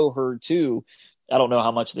also heard too, I don't know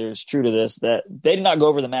how much there's true to this, that they did not go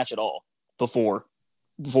over the match at all. Before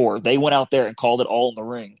they went out there and called it all in the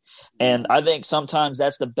ring. And I think sometimes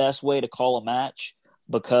that's the best way to call a match,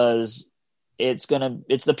 because it's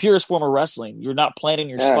the purest form of wrestling. You're not planning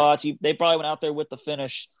your spots. They probably went out there with the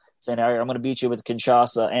finish saying, all right, I'm going to beat you with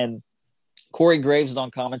Kinshasa. And Corey Graves is on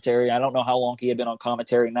commentary. I don't know how long he had been on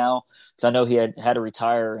commentary now, because I know he had to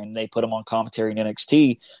retire and they put him on commentary in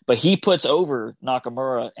NXT. But he puts over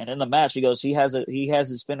Nakamura, and in the match he goes, he has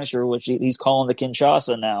his finisher, which he's calling the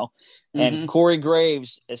Kinshasa now. And Corey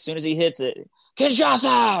Graves, as soon as he hits it,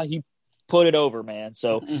 Kinshasa, he put it over, man.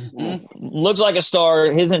 So looks like a star.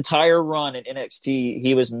 His entire run in NXT,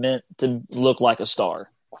 he was meant to look like a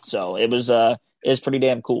star. So it's pretty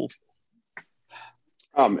damn cool.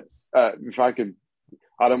 If I could,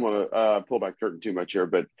 I don't want to pull back curtain too much here,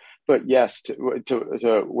 but yes,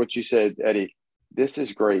 to what you said, Eddie, this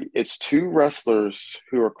is great. It's 2 wrestlers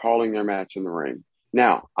who are calling their match in the ring.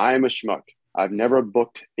 Now, I am a schmuck. I've never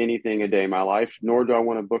booked anything a day in my life, nor do I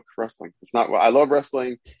want to book wrestling. It's not I love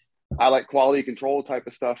wrestling. I like quality control type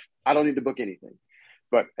of stuff. I don't need to book anything.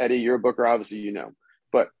 But Eddie, you're a booker, obviously, you know.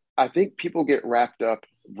 But I think people get wrapped up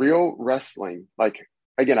real wrestling. Like,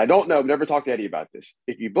 again, I don't know. I've never talked to Eddie about this.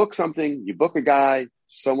 If you book something, you book a guy,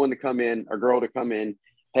 someone to come in, a girl to come in.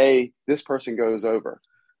 Hey, this person goes over.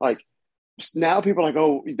 Like, now people are like,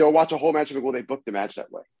 oh, they'll watch a whole match and go, well, they booked the match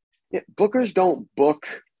that way. Yeah, bookers don't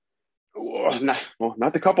book.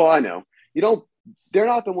 Not the couple I know. They're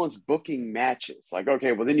not the ones booking matches. Like,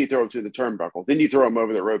 okay, well, then you throw them to the turnbuckle. Then you throw them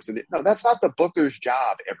over the ropes. No, that's not the booker's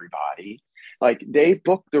job, everybody. Like, they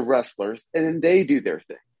book the wrestlers, and then they do their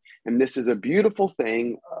thing. And this is a beautiful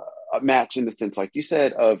thing, a match in the sense, like you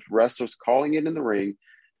said, of wrestlers calling it in the ring,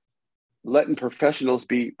 letting professionals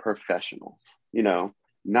be professionals,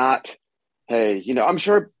 not, hey, I'm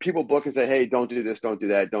sure people book and say, hey, don't do this, don't do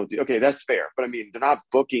that, okay, that's fair. But I mean, they're not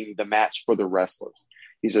booking the match for the wrestlers.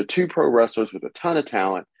 These are two pro wrestlers with a ton of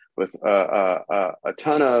talent, with a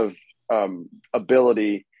ton of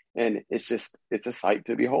ability. And it's a sight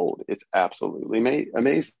to behold. It's absolutely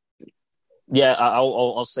amazing. Yeah,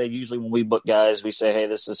 I'll say usually when we book guys, we say, hey,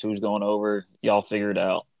 this is who's going over. Y'all figure it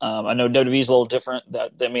out. I know WWE's a little different.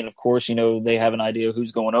 Of course, they have an idea of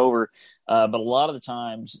who's going over. But a lot of the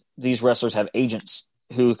times, these wrestlers have agents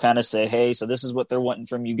who kind of say, hey, so this is what they're wanting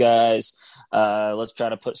from you guys. Let's try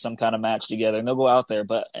to put some kind of match together. And they'll go out there.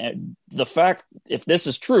 But the fact, if this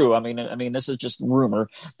is true, I mean, this is just rumor,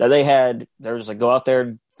 that they're just like, go out there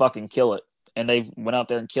and fucking kill it. And they went out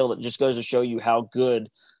there and killed it. It just goes to show you how good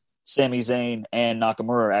Sami Zayn and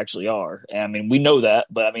Nakamura actually are. And, I mean, we know that,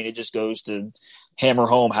 but I mean, it just goes to hammer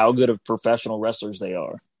home how good of professional wrestlers they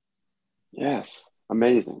are. Yes.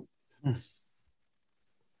 Amazing.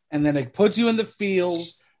 And then it puts you in the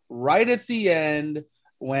feels right at the end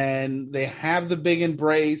when they have the big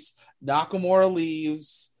embrace. Nakamura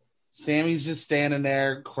leaves. Sammy's just standing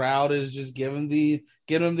there. Crowd is just giving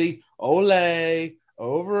him the ole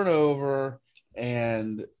over and over.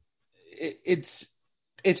 And it's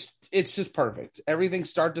just perfect. Everything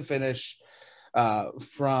start to finish,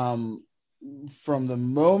 from the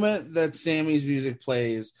moment that Sammy's music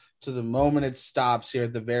plays to the moment it stops here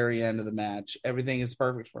at the very end of the match. Everything is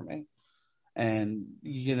perfect for me. And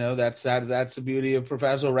that's the beauty of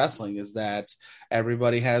professional wrestling, is that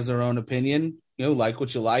everybody has their own opinion. Like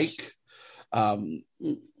what you like.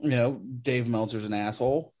 Dave Meltzer's an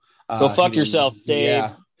asshole. Go fuck yourself,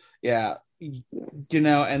 Dave. Yeah.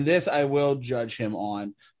 And this I will judge him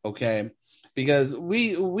on, okay? Because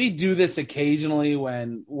we do this occasionally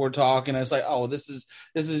when we're talking. It's like, oh, this is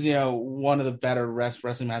one of the better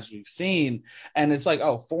wrestling matches we've seen, and it's like,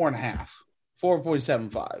 oh, 4.5,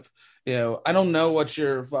 4.75. I don't know what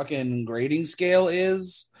your fucking grading scale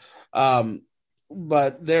is,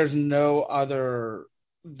 but there's no other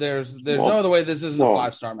way this isn't a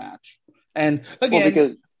 5-star match. And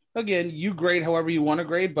again, you grade however you want to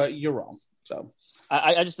grade, but you're wrong. So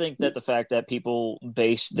I just think that the fact that people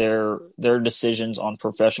base their decisions on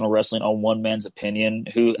professional wrestling on one man's opinion,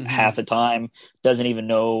 who half the time doesn't even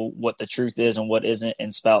know what the truth is and what isn't,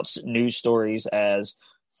 and spouts news stories as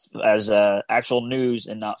actual news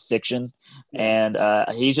and not fiction. And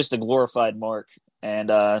he's just a glorified mark.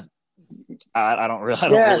 And I don't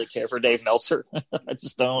really care for Dave Meltzer. I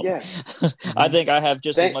just don't. Yeah. I think I have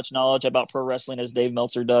just as much knowledge about pro wrestling as Dave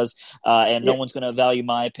Meltzer does, and no one's going to value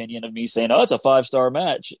my opinion of me saying, "Oh, it's a 5-star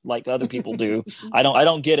match," like other people do. I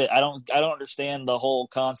don't get it. I don't understand the whole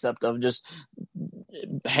concept of just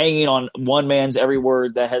hanging on one man's every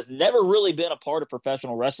word that has never really been a part of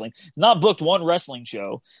professional wrestling. It's not booked one wrestling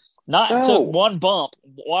show. Not took one bump.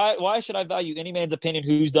 Why should I value any man's opinion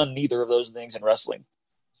who's done neither of those things in wrestling?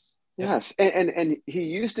 Yes, and he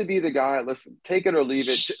used to be the guy. Listen, take it or leave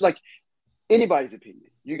it. Like anybody's opinion,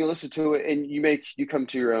 you can listen to it, and you come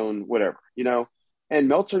to your own whatever, And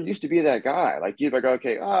Meltzer used to be that guy. Like you'd like,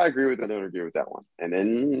 okay, I agree with that, I don't agree with that one. And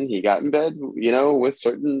then he got in bed, with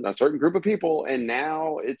a certain group of people, and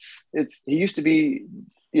now it's he used to be,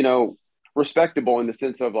 respectable in the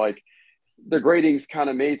sense of like the gradings kind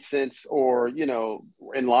of made sense or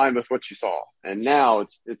in line with what you saw, and now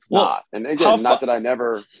it's not. And again, not that I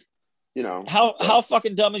never. How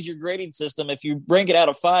fucking dumb is your grading system if you rank it out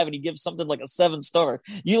of 5 and you give something like a 7-star?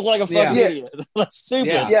 You look like a fucking idiot. That's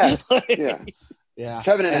stupid. Yeah. Yeah.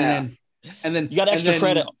 7.5. And then you got extra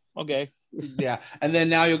credit. Okay. Yeah. And then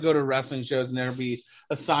now you'll go to wrestling shows and there'll be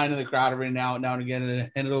a sign in the crowd every now and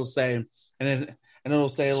again, and it'll say, and and it'll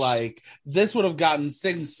say like this would have gotten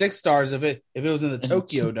six stars if it was in the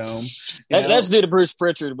Tokyo Dome. That's due to Bruce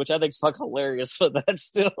Pritchard, which I think is fucking hilarious, but that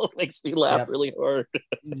still makes me laugh really hard.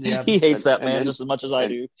 Yep. He hates that man just as much as I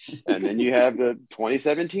do. And then you have the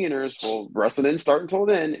 2017ers. Well, wrestling didn't start until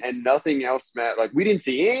then, and nothing else mattered. Like, we didn't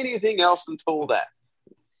see anything else until that.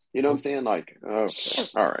 You know what I'm saying? Like, okay,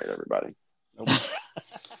 all right, everybody.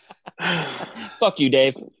 Fuck you,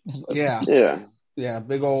 Dave. Yeah.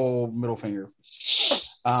 Big old middle finger.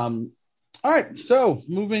 All right, so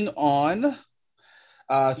moving on.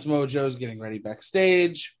 Samoa Joe's getting ready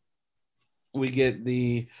backstage. We get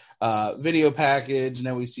the video package, and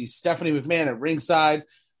then we see Stephanie McMahon at ringside.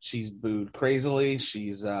 She's booed crazily.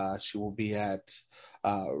 She will be at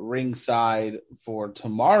ringside for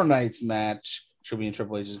tomorrow night's match. She'll be in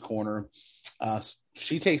Triple H's corner.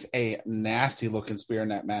 She takes a nasty looking spear in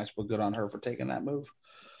that match, but good on her for taking that move.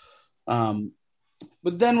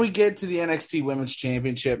 But then we get to the NXT Women's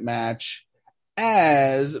Championship match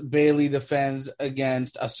as Bayley defends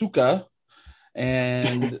against Asuka.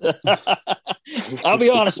 And I'll be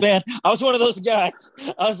honest, man, I was one of those guys.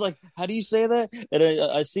 I was like, how do you say that? And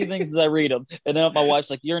I see things as I read them. And then my wife's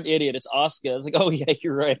like, you're an idiot. It's Asuka. I was like, oh, yeah,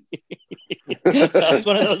 you're right. I was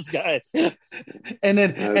one of those guys. And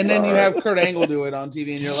then you have Kurt Angle do it on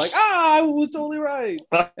TV, and you're like, I was totally right.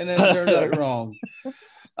 And then it turns out wrong.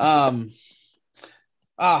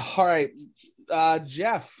 All right.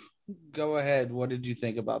 Jeff, go ahead. What did you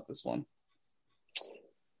think about this one?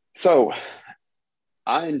 So,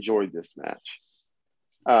 I enjoyed this match.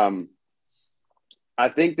 I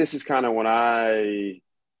think this is kind of when I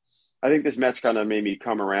think this match kind of made me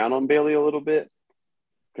come around on Bayley a little bit,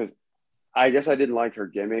 because I guess I didn't like her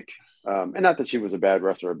gimmick. And not that she was a bad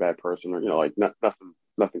wrestler or a bad person, or, like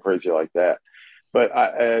nothing crazy like that. But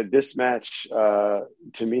this match, to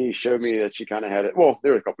me, showed me that she kind of had it. Well,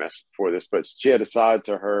 there were a couple matches before this, but she had a side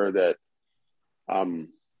to her that I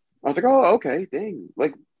was like, oh, okay, dang.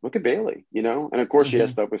 Like, look at Bayley, And of course she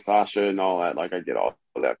has stuff with Sasha and all that. Like, I get all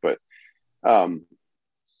of that. But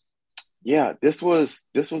yeah, this was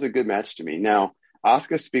a good match to me. Now,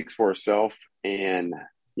 Asuka speaks for herself, and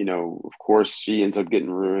of course she ends up getting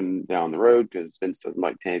ruined down the road because Vince doesn't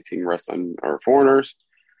like tag team wrestling or foreigners.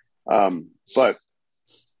 But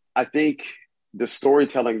I think the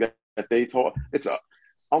storytelling that they told, it's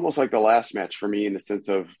almost like the last match for me, in the sense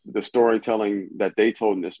of the storytelling that they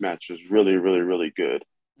told in this match was really, really, really good.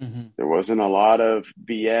 Mm-hmm. There wasn't a lot of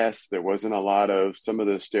BS. There wasn't a lot of some of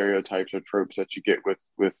the stereotypes or tropes that you get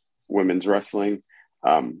with women's wrestling.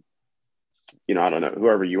 I don't know,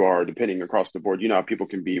 whoever you are, depending across the board, how people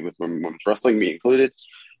can be with women's wrestling, me included.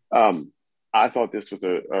 I thought this was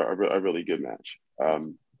a really good match.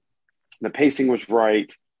 The pacing was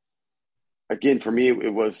right. Again, for me,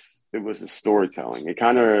 it was the storytelling. It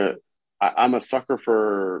kind of, I'm a sucker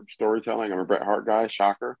for storytelling. I'm a Bret Hart guy,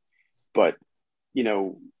 shocker. But,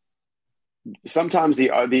 sometimes the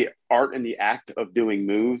art and the act of doing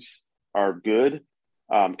moves are good,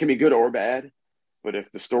 can be good or bad. But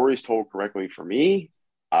if the story is told correctly, for me,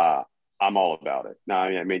 I'm all about it. Now,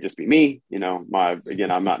 it may just be me, I'm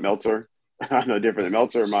not Meltzer. I'm no different than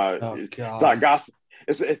Meltzer. It's not gospel.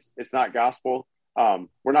 It's not gospel.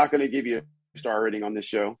 We're not going to give you a star rating on this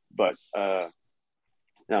show, but I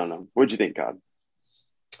don't know. What'd you think, Todd?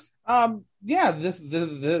 Yeah, this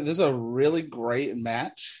is a really great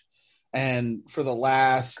match, and for the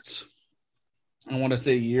last, I want to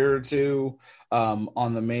say, year or two,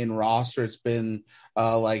 on the main roster, it's been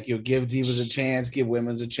like, give divas a chance, give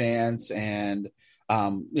women's a chance, and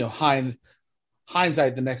hindsight,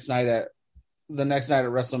 the next night at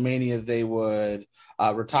WrestleMania, they would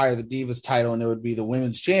retire the Divas title, and it would be the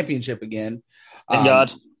Women's Championship again.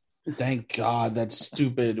 Thank God, that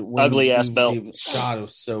stupid ugly ass belt. God, it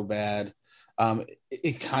was so bad.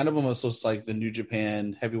 It kind of almost looks like the New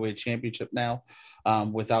Japan Heavyweight Championship now,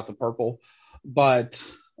 without the purple. But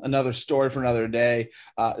another story for another day.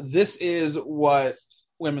 This is what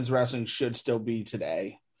women's wrestling should still be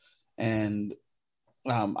today, and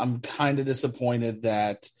I'm kind of disappointed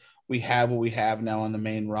that we have what we have now on the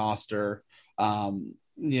main roster. We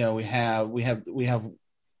have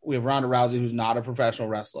Ronda Rousey, who's not a professional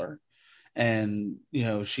wrestler, and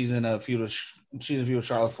she's in a feud with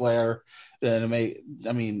Charlotte Flair. It's going to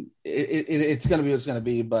be what it's going to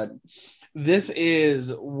be, but this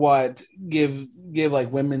is what give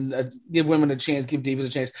women a chance, give divas a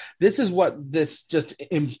chance. This is what this just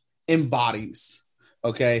embodies.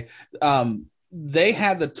 Okay, they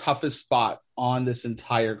had the toughest spot on this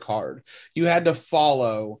entire card. You had to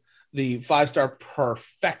follow the 5-star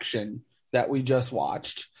perfection that we just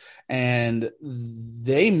watched, and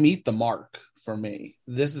they meet the mark for me.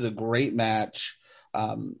 This is a great match.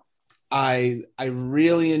 I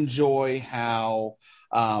really enjoy how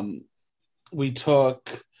we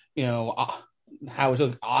took, how we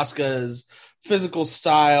took Asuka's physical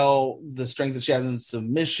style, the strength that she has in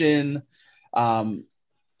submission, and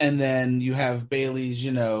then you have Bayley's,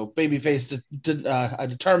 babyface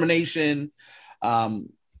determination, and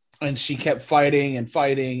she kept fighting,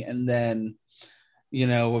 and then,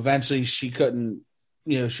 eventually she couldn't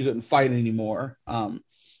fight anymore.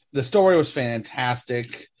 The story was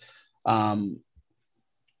fantastic. And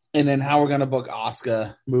then how we're going to book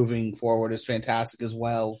Asuka moving forward is fantastic as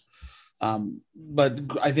well. But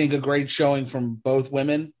I think a great showing from both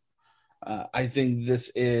women. I think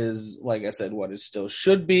this is, like I said, what it still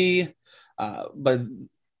should be. But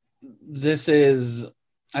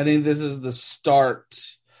I think this is the start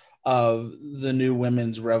of the new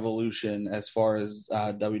women's revolution as far as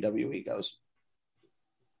WWE goes.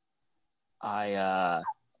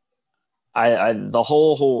 The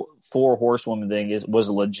whole four horsewoman thing was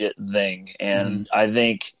a legit thing. And I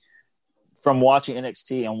think from watching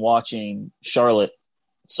NXT and watching Charlotte,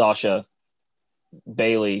 Sasha,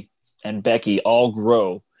 Bayley, and Becky all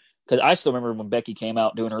grow, because I still remember when Becky came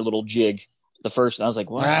out doing her little jig the first, and I was like,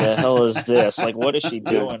 what the hell is this? Like, what is she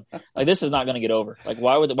doing? Like, this is not going to get over. Like,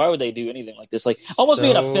 why would they do anything like this? Like, almost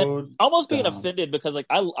being offended because like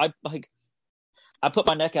I put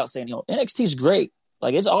my neck out saying, NXT's great.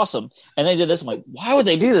 Like, it's awesome. And they did this. I'm like, why would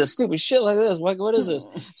they do this stupid shit like this? Like, what is this?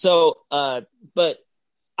 So, but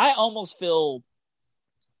I almost feel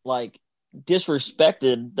like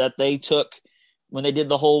disrespected that they took, when they did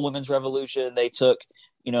the whole women's revolution, they took,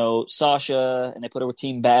 Sasha and they put her with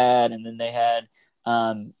Team Bad. And then they had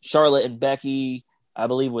Charlotte and Becky, I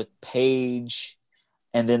believe, with Paige.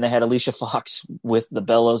 And then they had Alicia Fox with the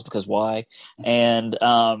Bellas, because why? And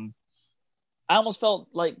I almost felt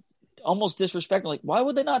like, almost disrespecting, like, why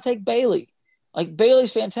would they not take Bayley? Like,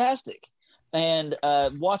 Bayley's fantastic. And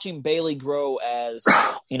watching Bayley grow as,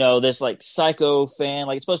 this like psycho fan,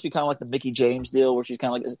 like it's supposed to be kind of like the Mickey James deal, where she's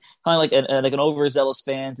kind of like an overzealous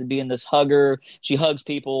fan, to being this hugger. She hugs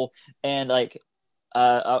people, and like,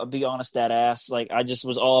 I'll be honest, that ass, like, I just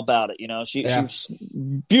was all about it. She was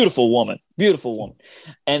beautiful woman.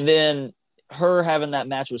 And then her having that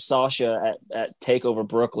match with Sasha at TakeOver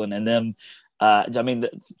Brooklyn, and them. Talk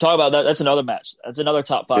about that. That's another match. That's another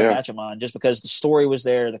top 5 match of mine, just because the story was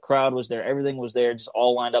there, the crowd was there, everything was there, just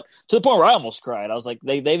all lined up to the point where I almost cried. I was like,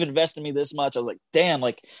 they've invested in me this much. I was like, damn,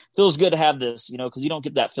 like, feels good to have this, because you don't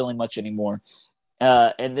get that feeling much anymore.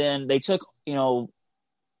 And then they took,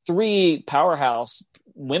 3 powerhouse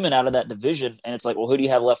women out of that division, and it's like, well, who do you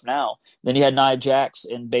have left now? Then you had Nia Jax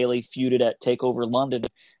and Bayley feuded at TakeOver London,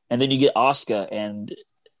 and then you get Asuka, and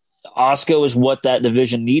Asuka was what that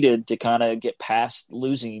division needed to kind of get past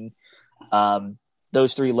losing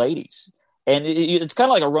those 3 ladies. And it's kind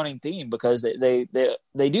of like a running theme, because they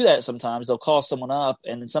do that sometimes. They'll call someone up,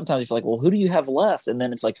 and then sometimes you feel like, well, who do you have left? And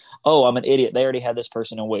then it's like, oh, I'm an idiot. They already had this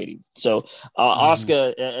person in waiting. So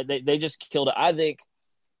Asuka, they just killed it. I think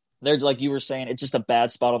they're, like you were saying, it's just a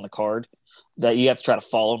bad spot on the card that you have to try to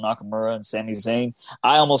follow Nakamura and Sami Zayn.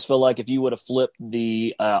 I almost feel like if you would have flipped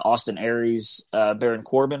the Austin Aries Baron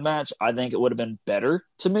Corbin match, I think it would have been better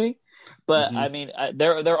to me. But I mean,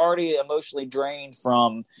 they're already emotionally drained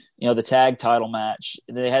from the tag title match.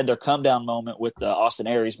 They had their come down moment with the Austin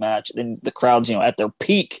Aries match. Then the crowd's at their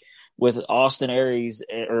peak with Austin Aries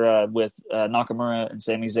or with Nakamura and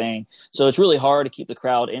Sami Zayn. So it's really hard to keep the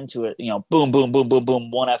crowd into it. Boom, boom, boom, boom,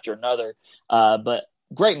 boom, one after another. But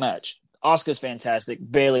great match. Asuka's fantastic.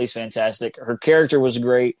 Bayley's fantastic. Her character was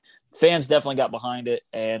great. Fans definitely got behind it,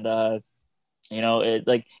 and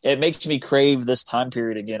it makes me crave this time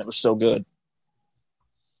period again. It was so good.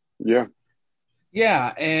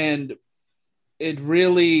 Yeah, and it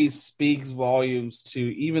really speaks volumes to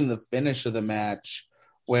even the finish of the match,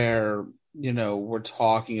 where we're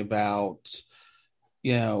talking about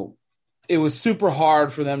it was super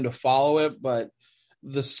hard for them to follow it, but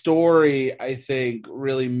the story, I think,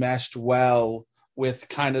 really meshed well with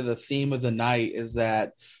kind of the theme of the night, is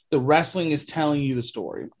that the wrestling is telling you the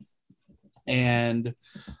story. And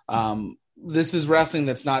this is wrestling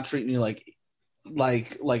that's not treating you like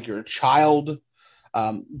you're a child.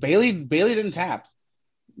 Bayley didn't tap.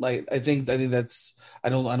 I think that's, I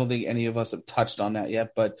don't think any of us have touched on that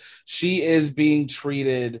yet, but she is being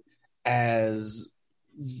treated as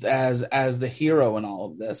the hero in all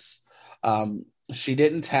of this. She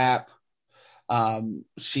didn't tap.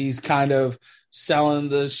 She's kind of selling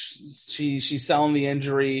she's selling the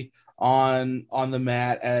injury on the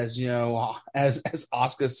mat, as as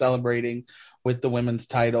Asuka's celebrating with the women's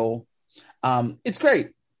title. It's great.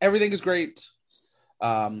 Everything is great.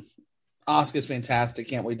 Asuka Asuka's fantastic.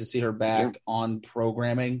 Can't wait to see her back on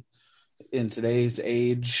programming in today's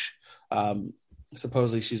age.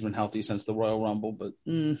 Supposedly she's been healthy since the Royal Rumble, but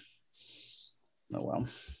oh well.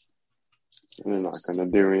 They're not going to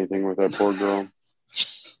do anything with that poor girl.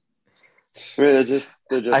 I mean, they're just.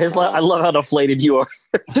 I love how deflated you are.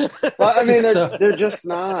 Well, I mean, they're just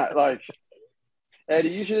not like. Eddie,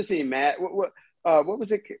 you should have seen Matt. What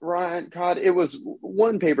was it, Ryan? God, it was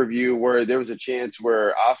one pay-per-view where there was a chance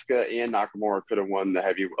where Asuka and Nakamura could have won the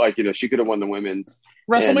heavy, she could have won the women's.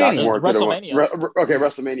 WrestleMania.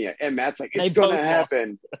 WrestleMania. And Matt's like, it's going to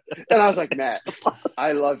happen. And I was like, Matt,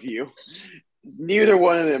 I love you. Neither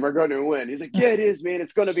one of them are going to win. He's like, yeah, it is, man.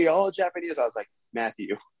 It's going to be all Japanese. I was like,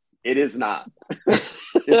 Matthew, it is not.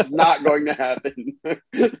 It's not going to happen.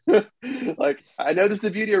 Like, I know this is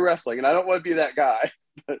the beauty of wrestling, and I don't want to be that guy,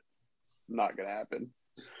 but it's not going to happen.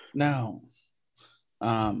 No.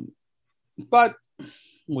 But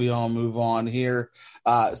we all move on here.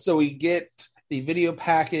 So we get the video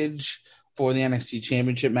package for the NXT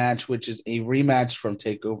Championship match, which is a rematch from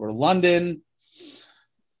TakeOver London.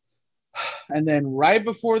 And then right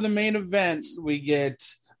before the main event, we get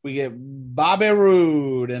Bobby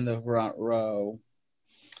Roode in the front row.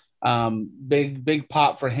 Big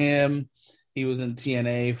pop for him. He was in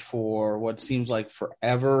TNA for what seems like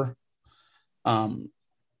forever. And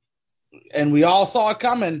we all saw it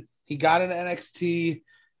coming. He got into NXT.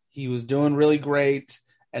 He was doing really great,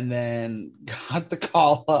 and then got the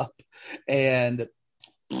call up. And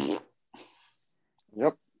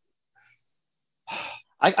yep.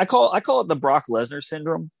 I call it the Brock Lesnar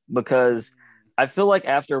syndrome, because I feel like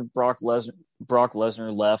after Brock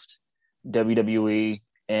Lesnar left WWE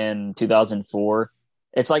in 2004,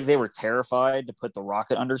 it's like they were terrified to put the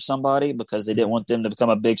Rocket under somebody because they didn't want them to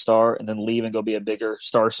become a big star and then leave and go be a bigger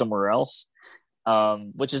star somewhere else,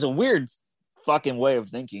 which is a weird fucking way of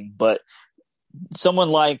thinking. But someone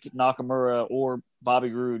like Nakamura or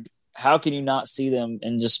Bobby Roode, how can you not see them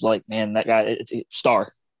and just like, man, that guy, it's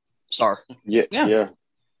star. Yeah.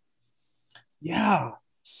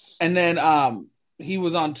 And then he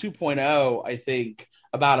was on 2.0, I think,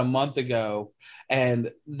 about a month ago,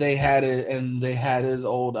 and they had his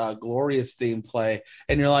old Glorious theme play,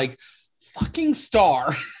 and you're like, fucking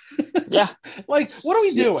star. Yeah. Like, what are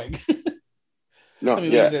we doing? No, I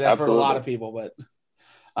mean, we can say that absolutely. For a lot of people, but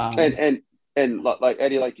and like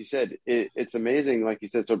Eddie, like you said, it's amazing. Like you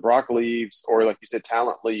said, so Brock leaves, or like you said,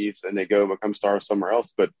 talent leaves, and they go become stars somewhere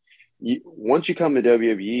else. But once you come to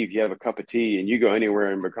WWE, if you have a cup of tea and you go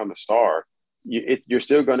anywhere and become a star, you're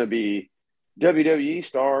still going to be WWE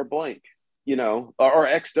star blank, or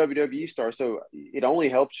ex WWE star. So it only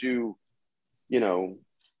helps you,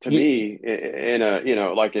 me in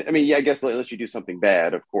a, I guess unless you do something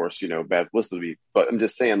bad, of course, bad publicity, but I'm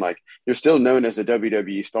just saying, like, you're still known as a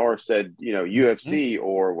WWE star, said, UFC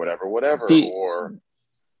or whatever.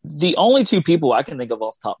 The only two people I can think of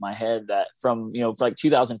off the top of my head that from, like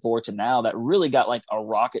 2004 to now that really got like a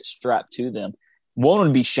rocket strapped to them, one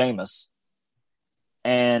would be Sheamus.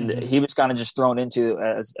 And he was kind of just thrown into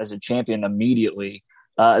as a champion immediately.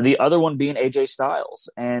 The other one being AJ Styles.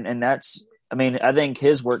 And that's, I mean, I think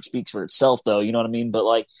his work speaks for itself, though. You know what I mean? But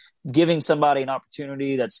like giving somebody an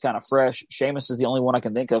opportunity that's kind of fresh, Sheamus is the only one I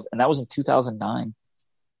can think of. And that was in 2009.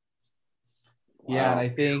 Yeah. Wow. And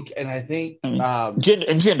I think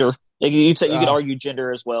gender, like you could argue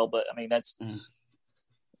gender as well, but I mean, that's,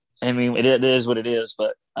 I mean, it is what it is,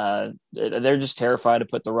 but they're just terrified to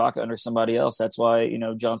put the Rocket under somebody else. That's why,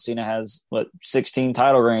 John Cena has 16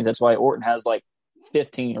 title reigns. That's why Orton has like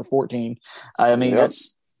 15 or 14. I mean,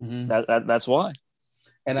 that's why.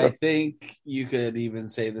 And I think you could even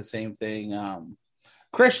say the same thing.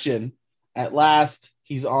 Christian, at last,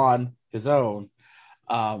 he's on his own.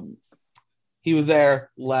 He was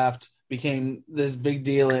there, left, became this big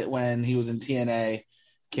deal when he was in TNA,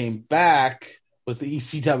 came back, was the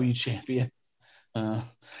ECW champion, and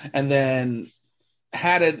then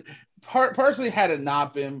had it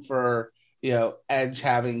not been for Edge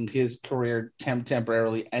having his career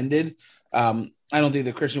temporarily ended, I don't think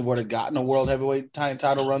that Christian would have gotten a world heavyweight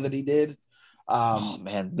title run that he did. Oh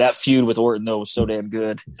man, that feud with Orton though was so damn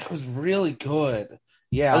good. It was really good.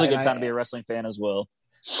 Yeah, it was a good time to be a wrestling fan as well.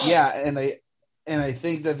 Yeah, and I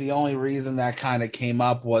think that the only reason that kind of came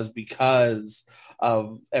up was because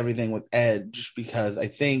of everything with Edge, because I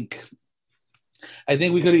think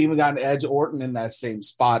we could have even gotten Edge Orton in that same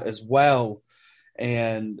spot as well.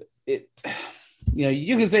 And it,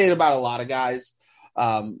 you can say it about a lot of guys,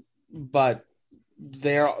 but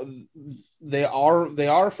they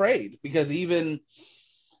are afraid, because even,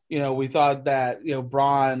 we thought that,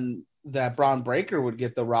 Braun that Braun Breaker would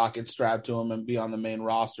get the rocket strapped to him and be on the main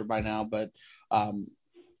roster by now, but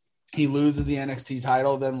he loses the NXT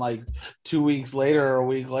title. Then like 2 weeks later or a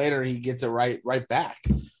week later, he gets it right back.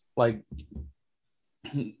 Like,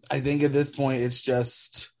 I think at this point, it's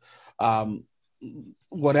just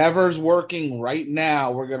whatever's working right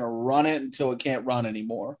now, we're going to run it until it can't run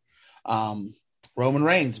anymore. Roman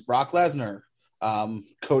Reigns, Brock Lesnar,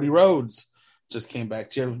 Cody Rhodes just came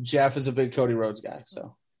back. Jeff is a big Cody Rhodes guy.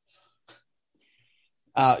 So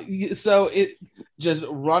it just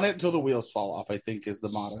run it till the wheels fall off, I think, is the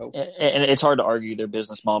motto. And it's hard to argue their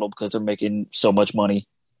business model because they're making so much money.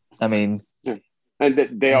 I mean, and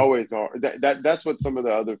they always are. That's what some of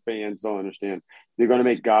the other fans don't understand. They're going to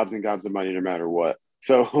make gobs and gobs of money no matter what.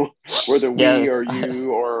 So whether we or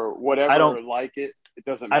you or whatever like it, it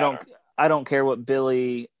doesn't matter. I don't care what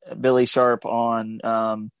Billy Sharp on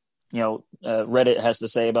Reddit has to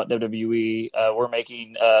say about WWE. We're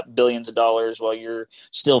making billions of dollars while you're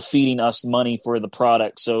still feeding us money for the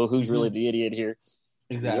product. So who's really the idiot here?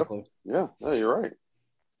 Exactly. Yep. Yeah. No, you're right.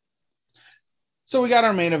 So we got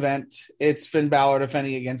our main event. It's Finn Balor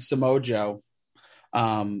defending against Samoa Joe.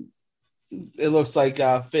 It looks like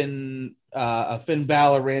Finn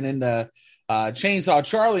Balor ran into Chainsaw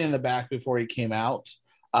Charlie in the back before he came out.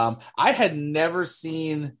 I had never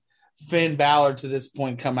seen Finn Balor to this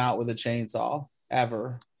point come out with a chainsaw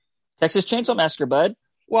ever. Texas Chainsaw Massacre, bud.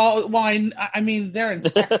 Well, I mean, they're in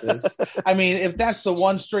Texas. I mean, if that's the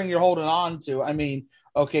one string you're holding on to, I mean,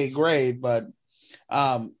 okay, great. But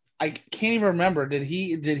I can't even remember. Did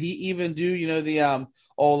he even do the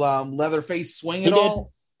old Leatherface swing at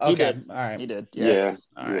all? Okay, he did. All right, he did. Yeah.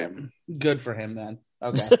 All right, good for him then.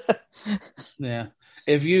 Okay, yeah.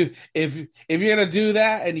 If you're gonna do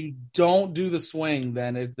that and you don't do the swing,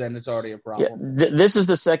 then it's already a problem. Yeah. This is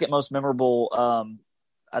the second most memorable,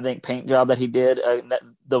 I think, paint job that he did.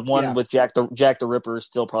 The one with Jack the Ripper is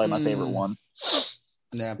still probably my favorite one.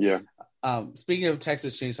 Yeah. Speaking of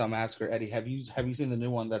Texas Chainsaw Massacre, Eddie, have you seen the new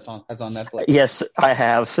one that's on Netflix? Yes, I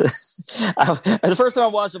have. The first time I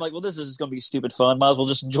watched it, I'm like, well, this is just going to be stupid fun. Might as well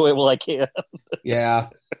just enjoy it while I can. Yeah.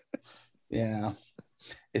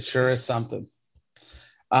 It sure is something.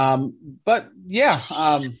 But yeah,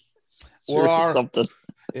 something.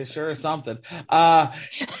 It sure is something.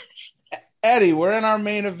 Eddie, we're in our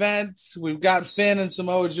main event. We've got Finn and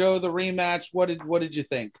Samoa Joe, the rematch. What did you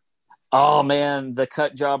think? Oh man, the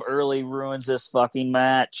cut job early ruins this fucking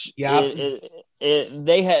match. Yeah,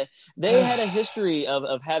 they had a history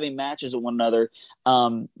of having matches with one another. I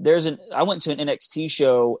went to an NXT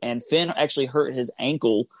show and Finn actually hurt his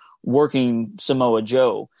ankle working Samoa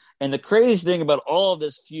Joe. And the craziest thing about all of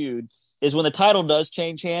this feud is when the title does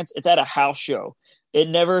change hands, it's at a house show. It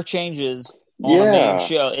never changes on a main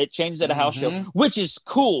show. It changes at a house show, which is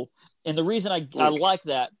cool. And the reason I like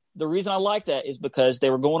that. The reason I like that is because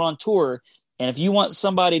they were going on tour, and if you want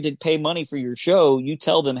somebody to pay money for your show, you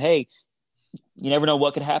tell them, hey, you never know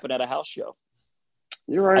what could happen at a house show.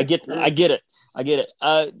 You're right. I get it.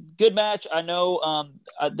 Good match. I know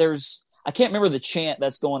I can't remember the chant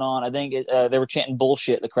that's going on. I think they were chanting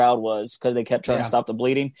bullshit, the crowd was, because they kept trying to stop the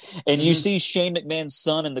bleeding. And you see Shane McMahon's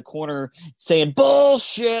son in the corner saying,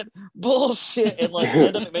 bullshit. And like,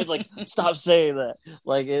 Linda McMahon's like, stop saying that.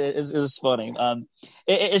 Like, it was funny.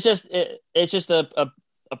 It's just a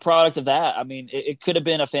product of that. I mean, it could have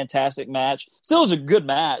been a fantastic match. Still was a good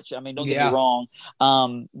match. I mean, don't get me wrong.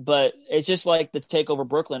 But it's just like the TakeOver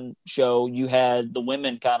Brooklyn show. You had the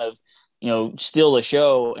women kind of, steal the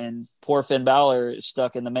show, and poor Finn Balor is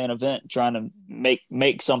stuck in the main event trying to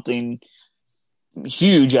make something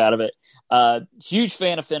huge out of it. Huge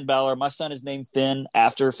fan of Finn Balor. My son is named Finn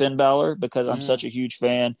after Finn Balor because I'm such a huge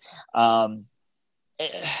fan.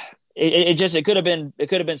 It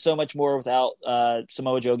could have been so much more without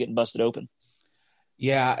Samoa Joe getting busted open.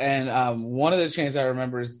 Yeah, and one of the chants I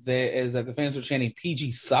remember is that the fans were chanting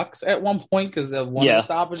 "PG sucks" at one point because of one of the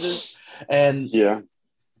stoppages, and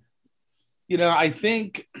I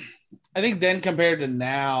think then compared to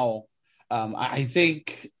now, I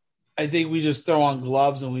think we just throw on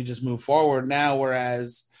gloves and we just move forward now.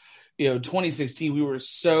 Whereas, 2016, we were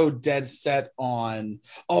so dead set on,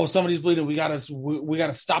 somebody's bleeding. We gotta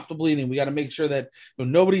stop the bleeding. We gotta make sure that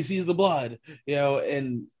nobody sees the blood.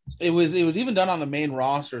 And it was even done on the main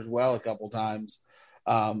roster as well a couple times.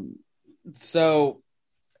 So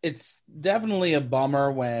it's definitely a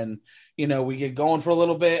bummer when we get going for a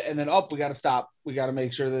little bit and then we got to stop. We got to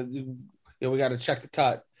make sure that we got to check the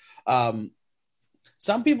cut.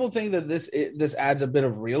 Some people think that this adds a bit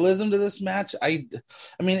of realism to this match. I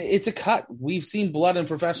mean, it's a cut. We've seen blood in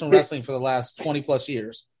professional wrestling for the last 20 plus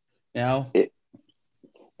years. It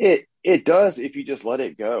does if you just let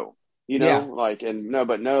it go. Yeah. Like, and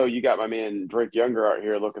no, you got my man Drake Younger out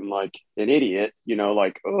here looking like an idiot,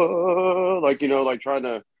 like trying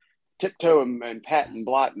to tiptoe and pat and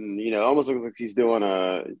blot and, almost looks like he's doing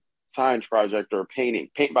a science project or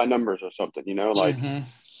paint by numbers or something, like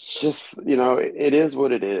just, it is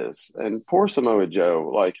what it is. And poor Samoa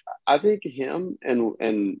Joe, like, I think him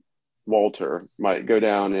and Walter might go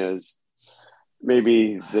down as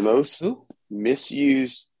maybe the most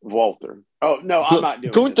misused Walter. Oh, no, I'm not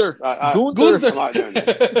doing Gunther. this. Gunther. I'm not doing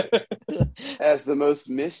this. As the most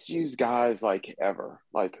misused guys, like, ever.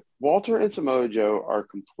 Like, Walter and Samoa Joe are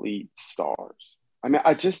complete stars. I mean,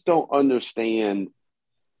 I just don't understand.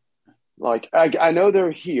 Like, I know they're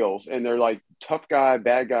heels, and they're, like, tough guy,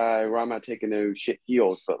 bad guy, where I'm not taking no shit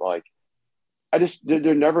heels, but, like,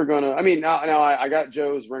 they're never going to – I mean, now I got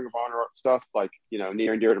Joe's Ring of Honor stuff, like,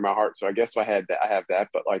 near and dear to my heart, so I guess I have that.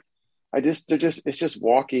 But, like, it's just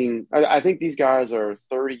walking. I think these guys are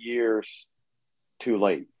 30 years too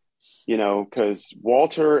late, because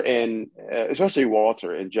Walter and especially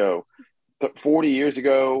Walter and Joe, 40 years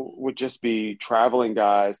ago would just be traveling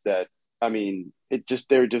guys that, I mean,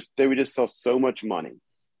 they would just sell so much money.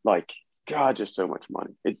 Like, God, just so much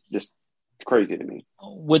money. It's crazy to me.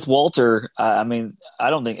 With Walter, I mean, I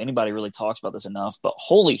don't think anybody really talks about this enough, but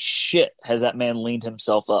holy shit, has that man leaned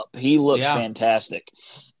himself up. He looks fantastic.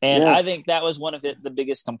 And I think that was one of the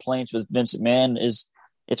biggest complaints with Vince McMahon is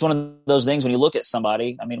it's one of those things when you look at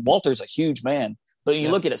somebody, I mean, Walter's a huge man, but when you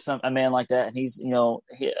look at a man like that and he's,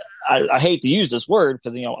 I hate to use this word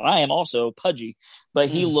because, I am also pudgy, but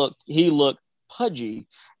he looked pudgy.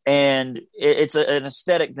 And it's an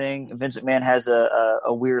aesthetic thing. Vince McMahon has a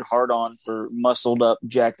weird hard-on for muscled up,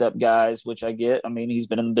 jacked up guys, which I get. I mean, he's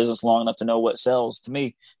been in the business long enough to know what sells. To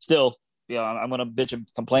me, still, I'm going to bitch and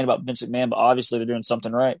complain about Vince McMahon, but obviously they're doing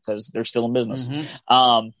something right because they're still in business.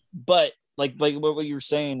 But like what you were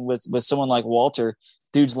saying with someone like Walter,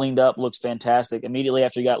 dude's leaned up, looks fantastic. Immediately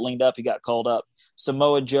after he got leaned up, he got called up.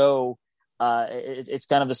 Samoa Joe. It's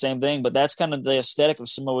kind of the same thing, but that's kind of the aesthetic of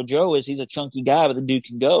Samoa Joe is he's a chunky guy, but the dude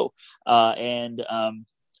can go. And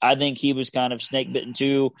I think he was kind of snake bitten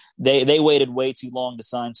too. They waited way too long to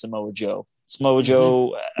sign Samoa Joe. Samoa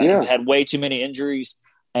Joe had way too many injuries,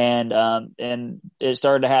 and it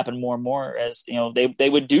started to happen more and more as they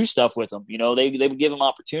would do stuff with him. They would give him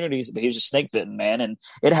opportunities, but he was just snake bitten, man. And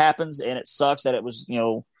it happens, and it sucks that it was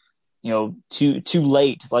too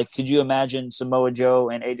late. Like, could you imagine Samoa Joe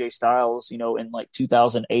and AJ Styles, in like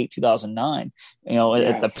 2008, 2009,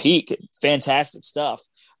 at the peak, fantastic stuff.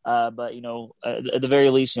 But at the very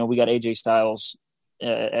least, we got AJ Styles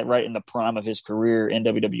right in the prime of his career in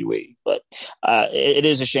WWE. But it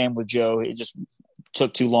is a shame with Joe. It just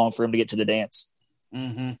took too long for him to get to the dance.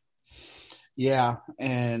 Mm-hmm. Yeah.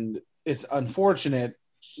 And it's unfortunate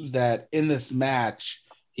that in this match,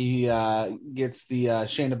 he gets the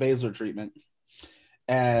Shayna Baszler treatment,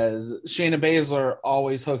 as Shayna Baszler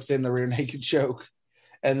always hooks in the rear naked choke,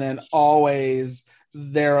 and then always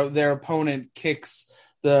their opponent kicks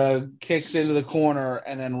into the corner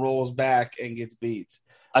and then rolls back and gets beat.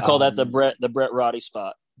 I call that the Bret Roddy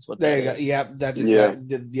spot. That's what that is. Yeah, that's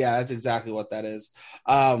exactly what that is.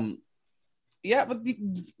 But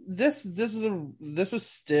this was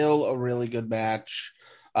still a really good match.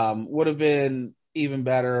 Would have been even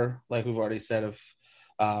better, like we've already said, if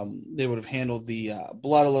they would have handled the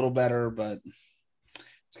blood a little better, but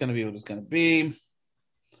it's going to be what it's going to be.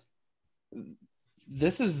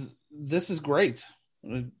 This is great.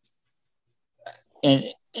 And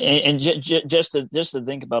just to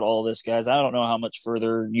think about all this, guys, I don't know how much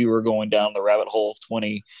further you were going down the rabbit hole of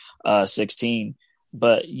 2016,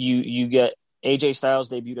 but you get AJ Styles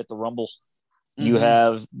debuted at the Rumble. You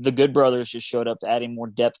have the Good Brothers just showed up, adding more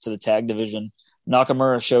depth to the tag division.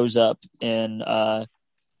 Nakamura shows up in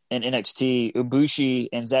NXT. Ibushi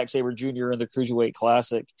and Zack Sabre Jr. in the Cruiserweight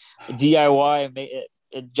Classic. DIY,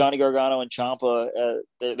 Johnny Gargano and Ciampa,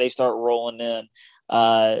 they start rolling in.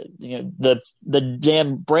 The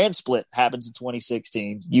damn brand split happens in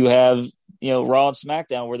 2016. You have Raw and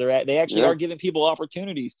SmackDown where they actually are giving people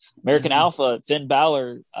opportunities. American Alpha, Finn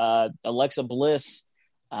Balor, Alexa Bliss.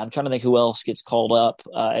 I'm trying to think who else gets called up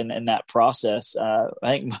in that process. I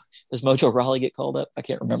think does Mojo Rawley get called up? I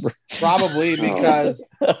can't remember. Probably because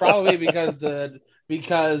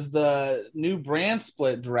the new brand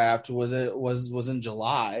split draft was in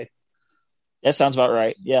July. That sounds about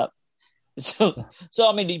right. Yeah. So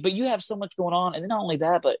I mean, but you have so much going on, and then not only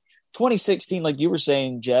that, but 2016, like you were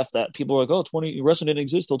saying, Jeff, that people are like, wrestling didn't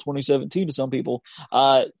exist till 2017 to some people.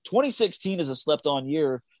 2016 is a slept-on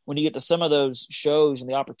year when you get to some of those shows and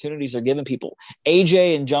the opportunities they're giving people.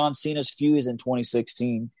 AJ and John Cena's feud is in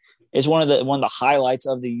 2016. it's one of the highlights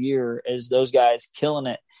of the year is those guys killing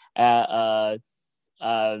it at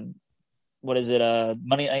what is it?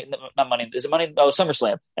 Money, not money. Is it money? Oh,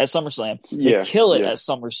 SummerSlam. At SummerSlam, they kill it at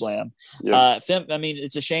SummerSlam. Yeah.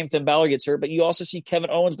 It's a shame Finn Balor gets hurt, but you also see Kevin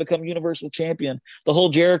Owens become Universal Champion. The whole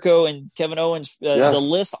Jericho and Kevin Owens, the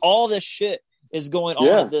list, all this shit is going on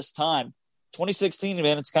at this time. 2016,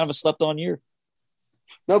 man, it's kind of a slept-on year.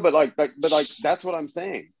 No, but that's what I'm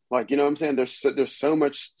saying. Like, you know what I'm saying? There's so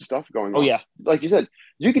much stuff going on. Oh, yeah. Like you said,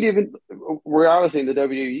 you could even, we're obviously in the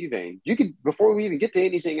WWE vein. You could, before we even get to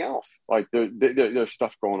anything else, like there's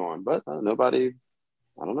stuff going on, but nobody,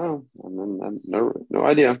 I don't know. No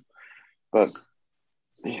idea. But,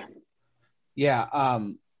 man. Yeah.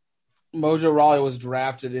 Mojo Rawley was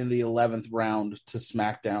drafted in the 11th round to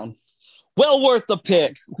SmackDown. Well worth the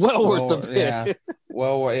pick. Yeah.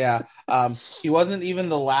 Well, yeah. He wasn't even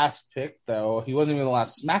the last pick, though. He wasn't even the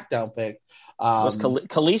last SmackDown pick. Was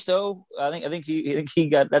Kalisto? I think he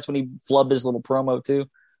got. That's when he flubbed his little promo too.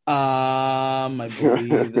 I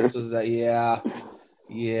believe this was that. Yeah.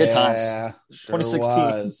 Good times. Sure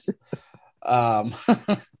 2016. Was.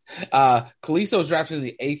 Kalisto was drafted in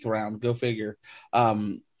the 8th round. Go figure.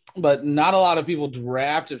 But not a lot of people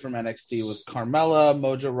drafted from NXT. It was Carmella,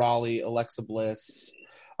 Mojo Rawley, Alexa Bliss,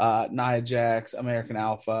 Nia Jax, American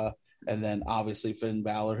Alpha, and then obviously Finn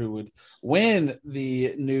Balor, who would win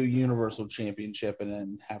the new Universal Championship and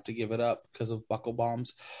then have to give it up because of buckle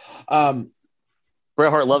bombs. Bret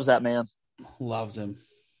Hart loves that man. Loves him.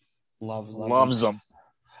 Loves him.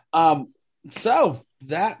 So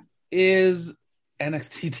that is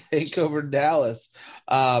NXT TakeOver Dallas.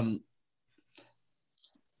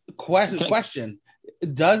 Question: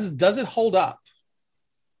 Does it hold up?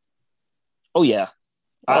 Oh yeah,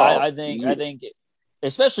 I think,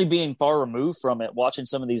 especially being far removed from it, watching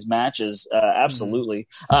some of these matches, absolutely.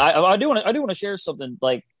 I do want to share something.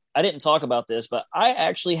 Like, I didn't talk about this, but I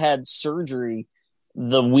actually had surgery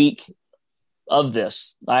the week of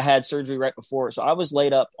this. I had surgery right before, so I was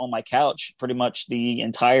laid up on my couch pretty much the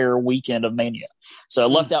entire weekend of Mania. So it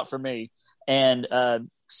lucked out for me. And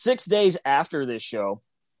 6 days after this show,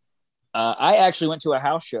 I actually went to a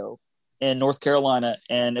house show in North Carolina,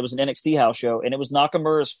 and it was an NXT house show, and it was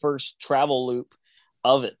Nakamura's first travel loop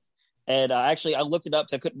of it. And I looked it up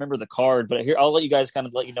because I couldn't remember the card, but here I'll let you guys kind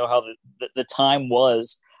of let you know how the time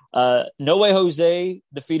was. No Way Jose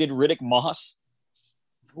defeated Riddick Moss.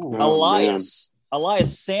 Ooh, Elias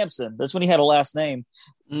Sampson. That's when he had a last name.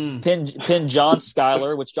 Pin John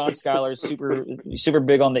Schuyler, which John Schuyler is super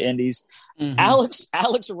big on the indies. Mm-hmm.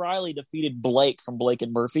 Alex Riley defeated Blake from Blake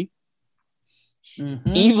and Murphy.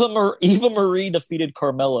 Mm-hmm. Eva Marie defeated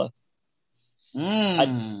Carmella.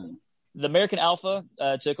 The American Alpha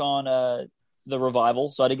took on the Revival,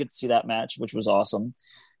 so I did get to see that match, which was awesome.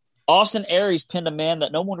 Austin Aries pinned a man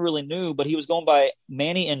that no one really knew, but he was going by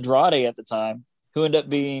Manny Andrade at the time, who ended up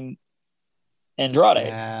being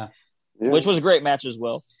Andrade, which was a great match as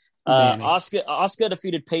well. Asuka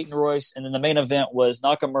defeated Peyton Royce, and then the main event was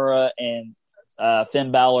Nakamura and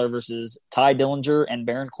Finn Balor versus Ty Dillinger and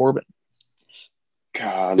Baron Corbin.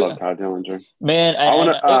 God, I love Ty Dillinger. Man, I want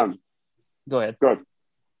to go ahead. Go ahead.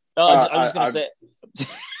 I was just going to say.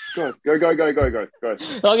 Go ahead.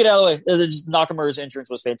 I'll get out of the way. Just Nakamura's entrance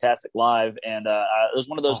was fantastic live, and it was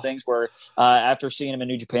one of those things where after seeing him in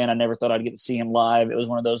New Japan, I never thought I'd get to see him live. It was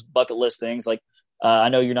one of those bucket list things. Like, I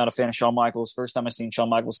know you're not a fan of Shawn Michaels. First time I seen Shawn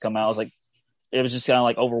Michaels come out, I was like, it was just kind of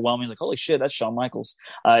like overwhelming. Like, holy shit, that's Shawn Michaels.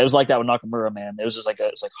 It was like that with Nakamura, man. It was just like,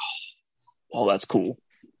 oh, that's cool.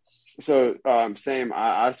 So same.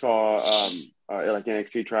 I saw like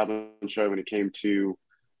NXT traveling show when it came to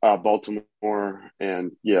Baltimore,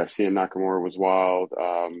 and seeing Nakamura was wild.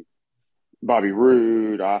 Bobby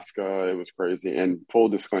Roode, Asuka, it was crazy. And full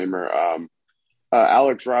disclaimer,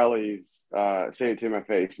 Alex Riley's "Say It to My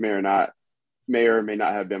Face" may or may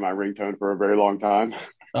not have been my ringtone for a very long time.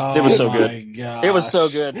 Oh, it was so good. Gosh. It was so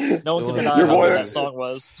good. No one can deny how good that song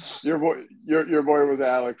was. Your boy was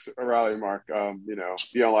Alex Riley, Mark. You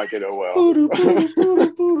don't like it, oh well.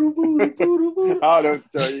 I don't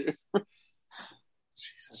tell you.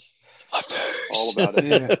 Jesus. All about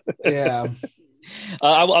it. Yeah.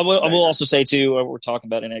 I will also say too, we're talking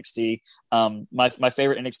about NXT. My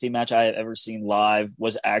favorite NXT match I have ever seen live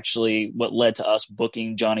was actually what led to us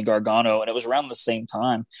booking Johnny Gargano, and it was around the same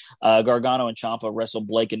time. Gargano and Ciampa wrestled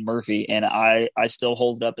Blake and Murphy, and I still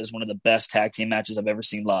hold it up as one of the best tag team matches I've ever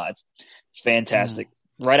seen live. It's fantastic.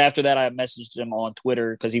 Right after that, I messaged him on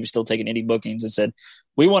Twitter because he was still taking indie bookings and said,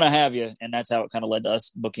 "We want to have you," and that's how it kind of led to us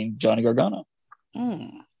booking Johnny Gargano.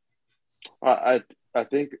 I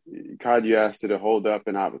think, Todd, you asked it to hold up,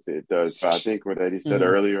 and obviously it does. But I think what Eddie said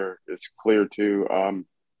earlier is clear too.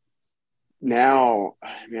 now,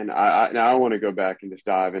 man, I want to go back and just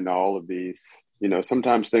dive into all of these.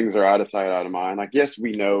 Sometimes things are out of sight, out of mind. Like, yes,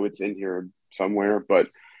 we know it's in here somewhere, but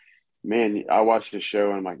man, I watched the show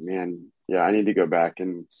and I'm like, man, yeah, I need to go back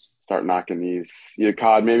and start knocking these.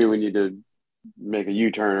 COD, maybe we need to make a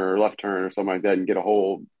U-turn or a left turn or something like that and get a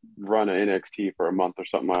whole run of NXT for a month or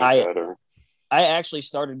something like that. Or I actually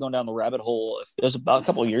started going down the rabbit hole. It was about a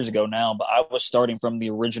couple of years ago now, but I was starting from the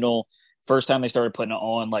original first time they started putting it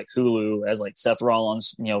on like Hulu as like Seth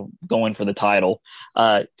Rollins, going for the title,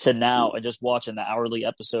 to now and just watching the hourly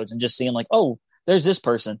episodes and just seeing like, oh, there's this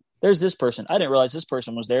person. There's this person. I didn't realize this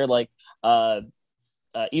person was there. Like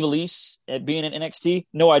Evilise being in NXT,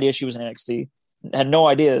 no idea she was in NXT. Had no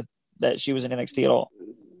idea that she was in NXT at all.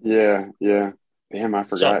 Yeah. Damn, I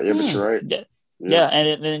forgot. Yeah, but you're right. Yeah,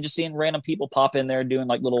 and then just seeing random people pop in there doing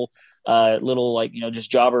like little like just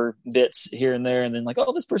jobber bits here and there, and then like,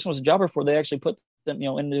 oh, this person was a jobber before they actually put them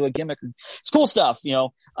into a gimmick. It's cool stuff,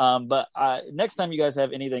 But next time you guys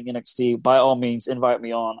have anything NXT, by all means, invite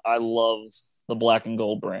me on. I love the Black and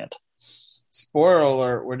Gold brand. Spoiler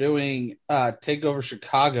alert: we're doing TakeOver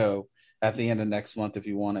Chicago at the end of next month. If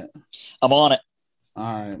you want it, I'm on it. All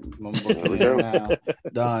right, I'm looking at it now.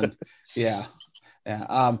 Done. Yeah.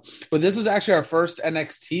 But this is actually our first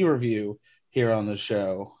NXT review here on the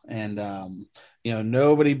show, and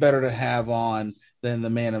nobody better to have on than the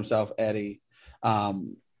man himself, Eddy.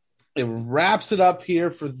 It wraps it up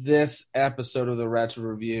here for this episode of the Retro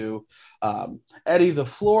Review. Eddy, the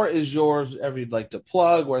floor is yours. Whatever you'd like to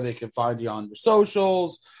plug, where they can find you on your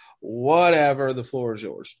socials, whatever. The floor is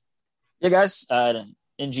yours. Yeah, guys.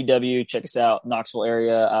 NGW, check us out, Knoxville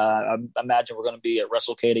area. I imagine we're going to be at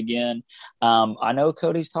WrestleCade again. I know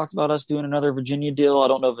Cody's talked about us doing another Virginia deal. I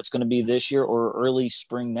don't know if it's going to be this year or early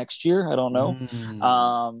spring next year. I don't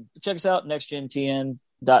know. Check us out,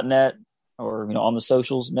 nextgentn.net, or on the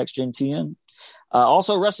socials, nextgentn.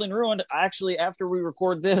 Also, Wrestling Ruined. Actually, after we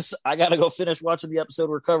record this, I got to go finish watching the episode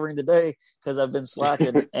we're covering today because I've been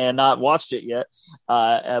slacking and not watched it yet.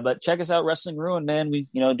 But check us out, Wrestling Ruined, man. We,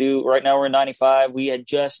 do right now. We're in 95. We had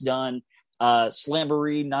just done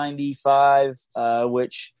Slamboree 95,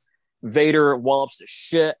 which Vader wallops the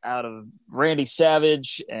shit out of Randy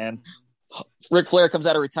Savage, and Ric Flair comes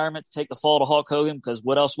out of retirement to take the fall to Hulk Hogan because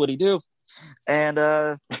what else would he do? And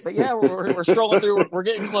but yeah, we're scrolling through. We're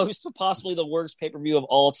getting close to possibly the worst pay-per-view of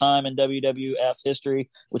all time in WWF history,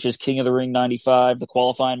 which is King of the Ring 95. The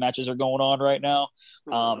qualifying matches are going on right now,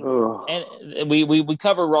 and we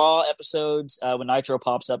cover Raw episodes when Nitro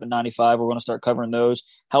pops up in 95. We're going to start covering those.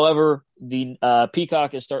 However, the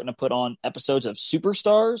Peacock is starting to put on episodes of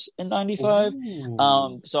Superstars in 95,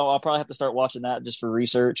 so I'll probably have to start watching that just for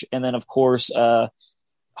research. And then, of course,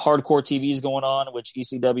 Hardcore TV is going on, which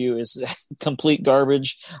ECW is complete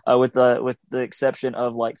garbage, with the exception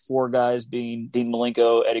of like four guys being Dean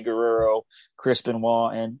Malenko, Eddie Guerrero, Chris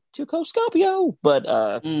Benoit, and Tuco Scopio. But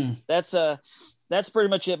that's pretty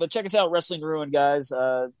much it. But check us out, Wrestling Ruin, guys.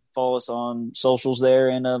 Follow us on socials there,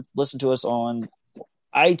 and listen to us on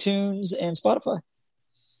iTunes and Spotify.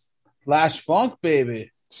 Flash Funk,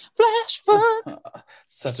 baby. Flash Funk.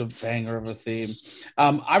 Such a banger of a theme.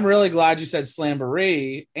 I'm really glad you said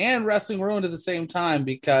Slamboree and Wrestling Ruined at the same time,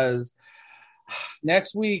 because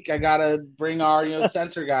next week I gotta bring our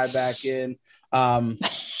censor guy back in.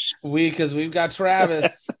 Because we've got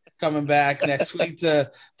Travis coming back next week to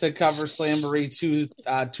cover Slamboree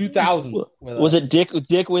 2000. Was it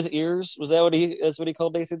Dick with ears? Was that that's what he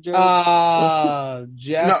called Nathan Jones?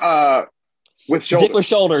 Jeff. No, with shoulders. Dick with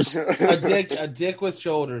shoulders. a dick with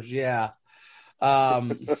shoulders. Yeah.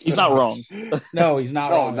 He's not wrong. No, he's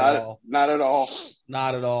not wrong at all. Not at all.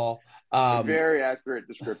 Not at all. A very accurate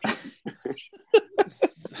description.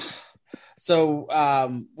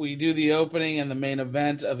 So we do the opening and the main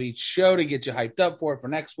event of each show to get you hyped up for it for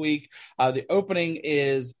next week. The opening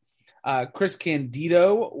is Chris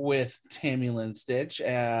Candido with Tammy Lynn Stitch,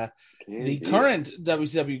 the current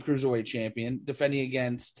WCW Cruiserweight Champion, defending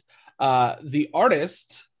against the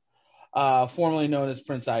Artist, formerly known as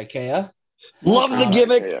Prince Ikea. Loved the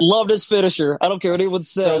gimmick. Ikea. Loved his finisher. I don't care what anyone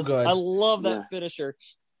says. So good. I love that finisher.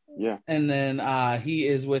 Yeah. And then he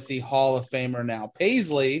is with the Hall of Famer now,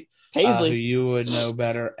 Paisley, who you would know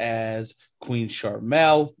better as Queen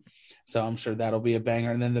Sharmell. So I'm sure that'll be a banger.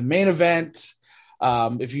 And then the main event,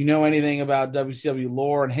 if you know anything about WCW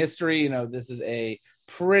lore and history, this is a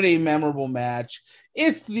pretty memorable match.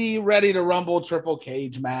 It's the Ready to Rumble Triple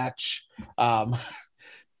Cage match.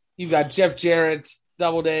 You've got Jeff Jarrett,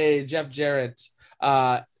 Doubleday, Jeff Jarrett,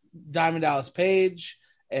 Diamond Dallas Page,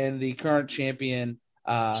 and the current champion,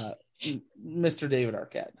 Mr. David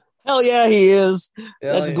Arquette. Hell yeah, he is. Hell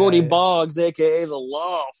That's yeah, Gordy yeah. Boggs, aka the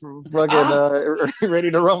Law from fucking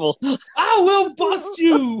Ready to Rumble. I will bust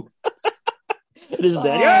you. It is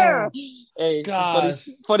dead. Oh, Yeah. Hey, it's just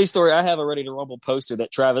gosh. funny story. I have a Ready to Rumble poster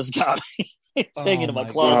that Travis got me. It's hanging in my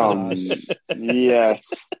closet.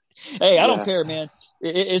 Yes. Hey, I don't care, man.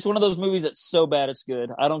 It's one of those movies that's so bad it's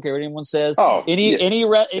good. I don't care what anyone says. Any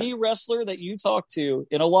wrestler that you talk to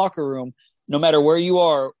in a locker room, no matter where you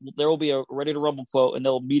are, there will be a Ready to Rumble quote, and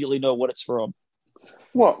they'll immediately know what it's from.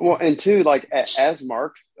 Well, and two, like as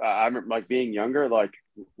marks, I remember like being younger, like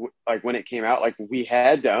when it came out, like we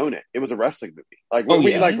had to own it. It was a wrestling movie. Like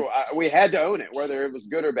we had to own it, whether it was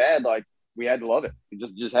good or bad. Like we had to love it. We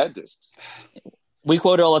just had to. We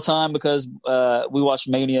quote it all the time because we watched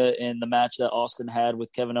Mania in the match that Austin had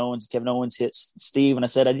with Kevin Owens. Kevin Owens hit Steve, and I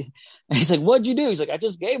said, he's like, "What'd you do?" He's like, "I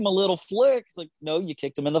just gave him a little flick." He's like, "No, you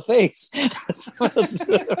kicked him in the face."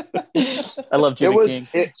 I love Jimmy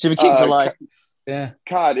King. Jimmy King for life. Yeah.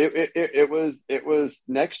 God, it was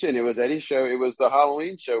Next Gen. It was Eddie's show. It was the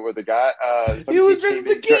Halloween show where the guy he was dressed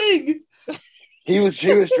the king. He was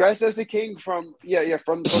dressed as the king from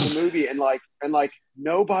the movie, and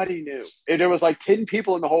nobody knew. And there was like 10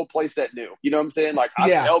 people in the whole place that knew. You know what I'm saying? Like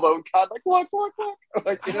I'm elbowing God, like look.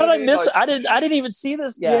 Like, you know how did I miss it? I didn't even see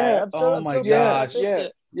this guy. Yeah. I'm so gosh.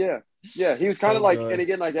 Yeah. He was kind of like, good. And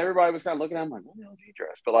again, like everybody was kind of looking at him like, what the hell is he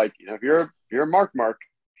dressed? But like, if you're a Mark,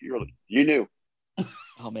 you knew.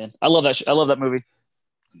 Oh man, I love that. I love that movie.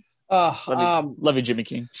 Love you, Jimmy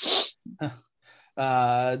King.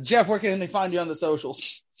 Jeff, where can they find you on the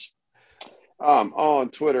socials? On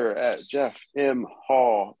Twitter at Jeff M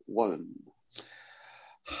Hall 1.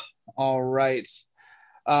 All right,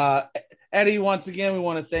 Eddie. Once again, we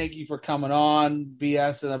want to thank you for coming on,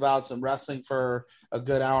 BSing about some wrestling for a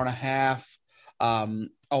good hour and a half.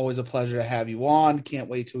 Always a pleasure to have you on. Can't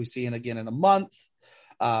wait till we see you again in a month.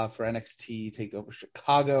 For NXT TakeOver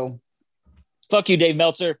Chicago. Fuck you, Dave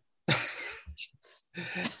Meltzer.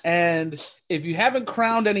 And if you haven't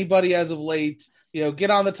crowned anybody as of late,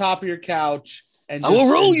 get on the top of your couch and I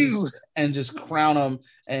will rule you and just crown them,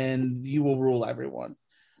 and you will rule everyone.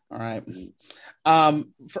 All right.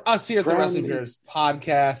 For us here at the Wrestling Purists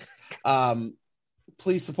podcast,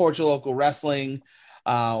 please support your local wrestling.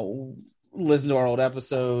 Listen to our old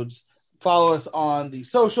episodes. Follow us on the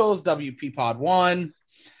socials, WP Pod 1.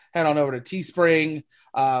 Head on over to Teespring.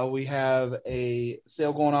 We have a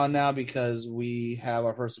sale going on now because we have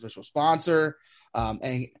our first official sponsor,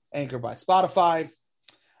 Anchor by Spotify,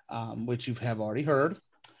 which you have already heard.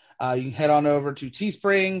 You can head on over to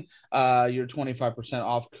Teespring. Your 25%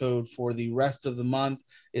 off code for the rest of the month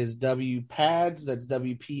is WPADS. That's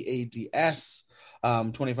WPADS.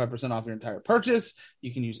 25% off your entire purchase.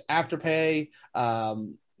 You can use Afterpay,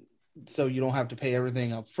 so you don't have to pay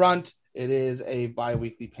everything up front. It is a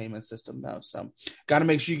bi-weekly payment system though. So got to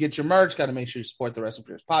make sure you get your merch, got to make sure you support the Wrestling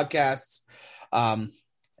Purists podcasts.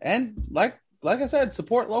 And like I said,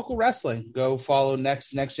 support local wrestling. Go follow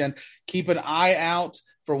Next Gen. Keep an eye out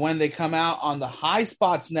for when they come out on the High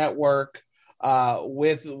Spots Network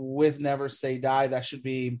with Never Say Die. That should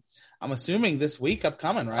be, I'm assuming, this week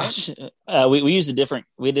upcoming, right? We used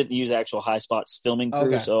we didn't use actual High Spots filming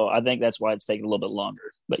crew, so I think that's why it's taking a little bit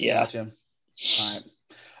longer. But yeah. Gotcha.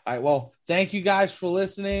 All right. Well, thank you guys for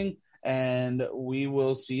listening, and we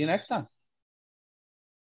will see you next time.